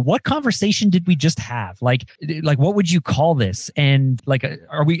mind, what conversation did we just have? Like what would you call this? And like,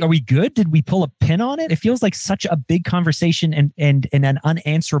 are we good? Did we pull a pin on it? It feels like such a big conversation and an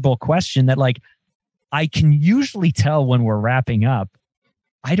unanswerable question that, like, I can usually tell when we're wrapping up.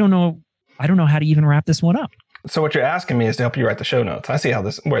 I don't know how to even wrap this one up. So what you're asking me is to help you write the show notes. I see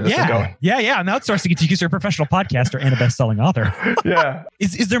where this is going. Yeah. I'm outsourcing it to you because you're a professional podcaster and a best-selling author. Yeah.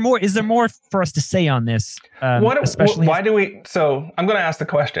 Is there more for us to say on this? So I'm going to ask the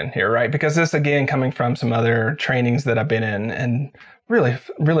question here, right? Because this, again, coming from some other trainings that I've been in and really,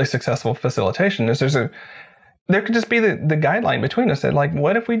 really successful facilitation, is there could just be the guideline between us that, like,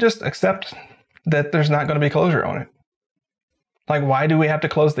 what if we just accept that there's not going to be closure on it? Like, why do we have to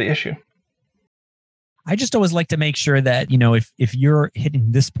close the issue? I just always like to make sure that, if you're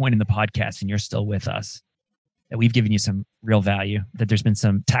hitting this point in the podcast and you're still with us, that we've given you some real value, that there's been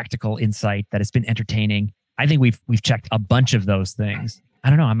some tactical insight, that it's been entertaining. I think we've checked a bunch of those things. I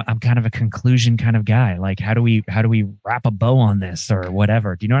don't know. I'm kind of a conclusion kind of guy. Like, how do we wrap a bow on this or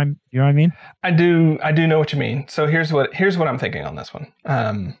whatever? Do you know what I mean? I do know what you mean. So here's what I'm thinking on this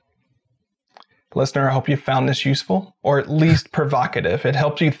one. Listener, I hope you found this useful or at least provocative. It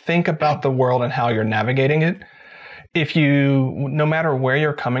helped you think about the world and how you're navigating it. No matter where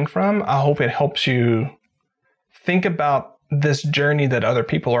you're coming from, I hope it helps you think about this journey that other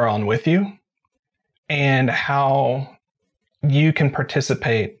people are on with you and how you can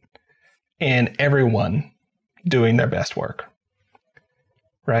participate in everyone doing their best work.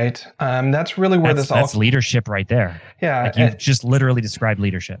 Right? That's really where that's leadership right there. Yeah. Like you've just literally described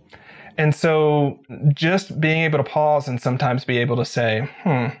leadership. And so just being able to pause and sometimes be able to say,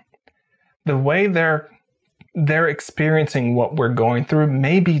 the way they're experiencing what we're going through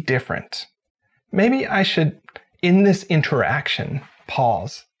may be different. Maybe I should, in this interaction,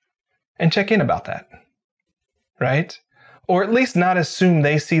 pause and check in about that. Right? Or at least not assume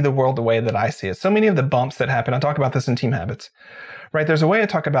they see the world the way that I see it. So many of the bumps that happen, I talk about this in Team Habits, right? There's a way to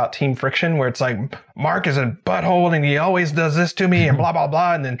talk about team friction where it's like, Mark is a butthole and he always does this to me and blah, blah,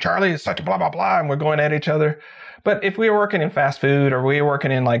 blah. And then Charlie is such a blah, blah, blah. And we're going at each other. But if we were working in fast food or we were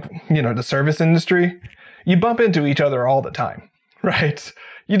working in the service industry, you bump into each other all the time, right?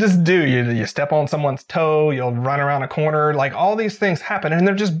 You just do. You step on someone's toe, you'll run around a corner, like all these things happen and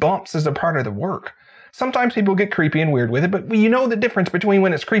they're just bumps as a part of the work. Sometimes people get creepy and weird with it, but you know the difference between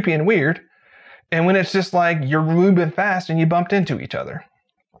when it's creepy and weird and when it's just like you're moving fast and you bumped into each other.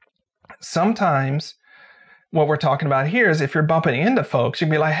 Sometimes what we're talking about here is if you're bumping into folks, you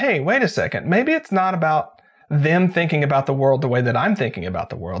can be like, hey, wait a second. Maybe it's not about them thinking about the world the way that I'm thinking about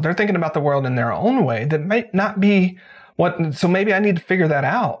the world. They're thinking about the world in their own way that might not be so maybe I need to figure that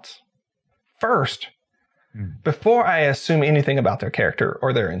out first before I assume anything about their character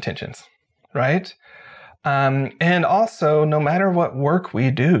or their intentions, right? And also, no matter what work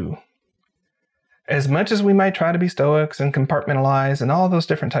we do, as much as we might try to be stoics and compartmentalize and all those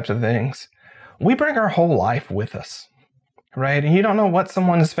different types of things, we bring our whole life with us, right? And you don't know what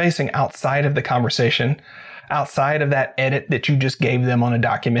someone is facing outside of the conversation, outside of that edit that you just gave them on a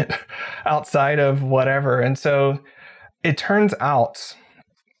document, outside of whatever. And so it turns out,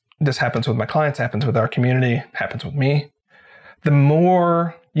 this happens with my clients, happens with our community, happens with me. The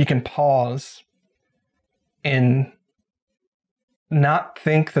more you can pause and not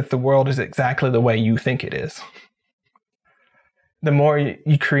think that the world is exactly the way you think it is, the more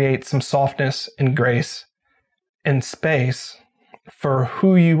you create some softness and grace and space for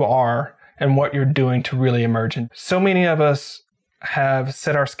who you are and what you're doing to really emerge. And so many of us have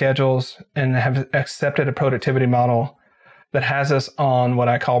set our schedules and have accepted a productivity model that has us on what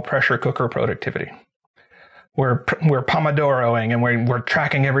I call pressure cooker productivity. We're Pomodoroing and we're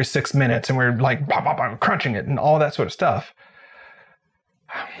tracking every 6 minutes and we're like crunching it and all that sort of stuff.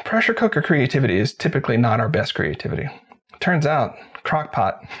 Pressure cooker creativity is typically not our best creativity. Turns out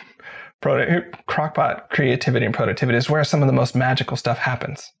crockpot creativity and productivity is where some of the most magical stuff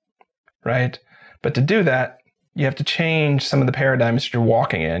happens, right? But to do that, you have to change some of the paradigms that you're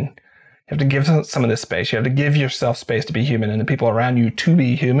walking in. You have to give some of this space. You have to give yourself space to be human and the people around you to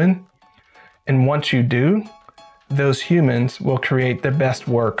be human. And once you do, those humans will create their best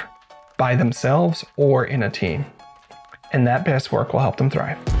work by themselves or in a team. And that best work will help them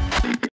thrive.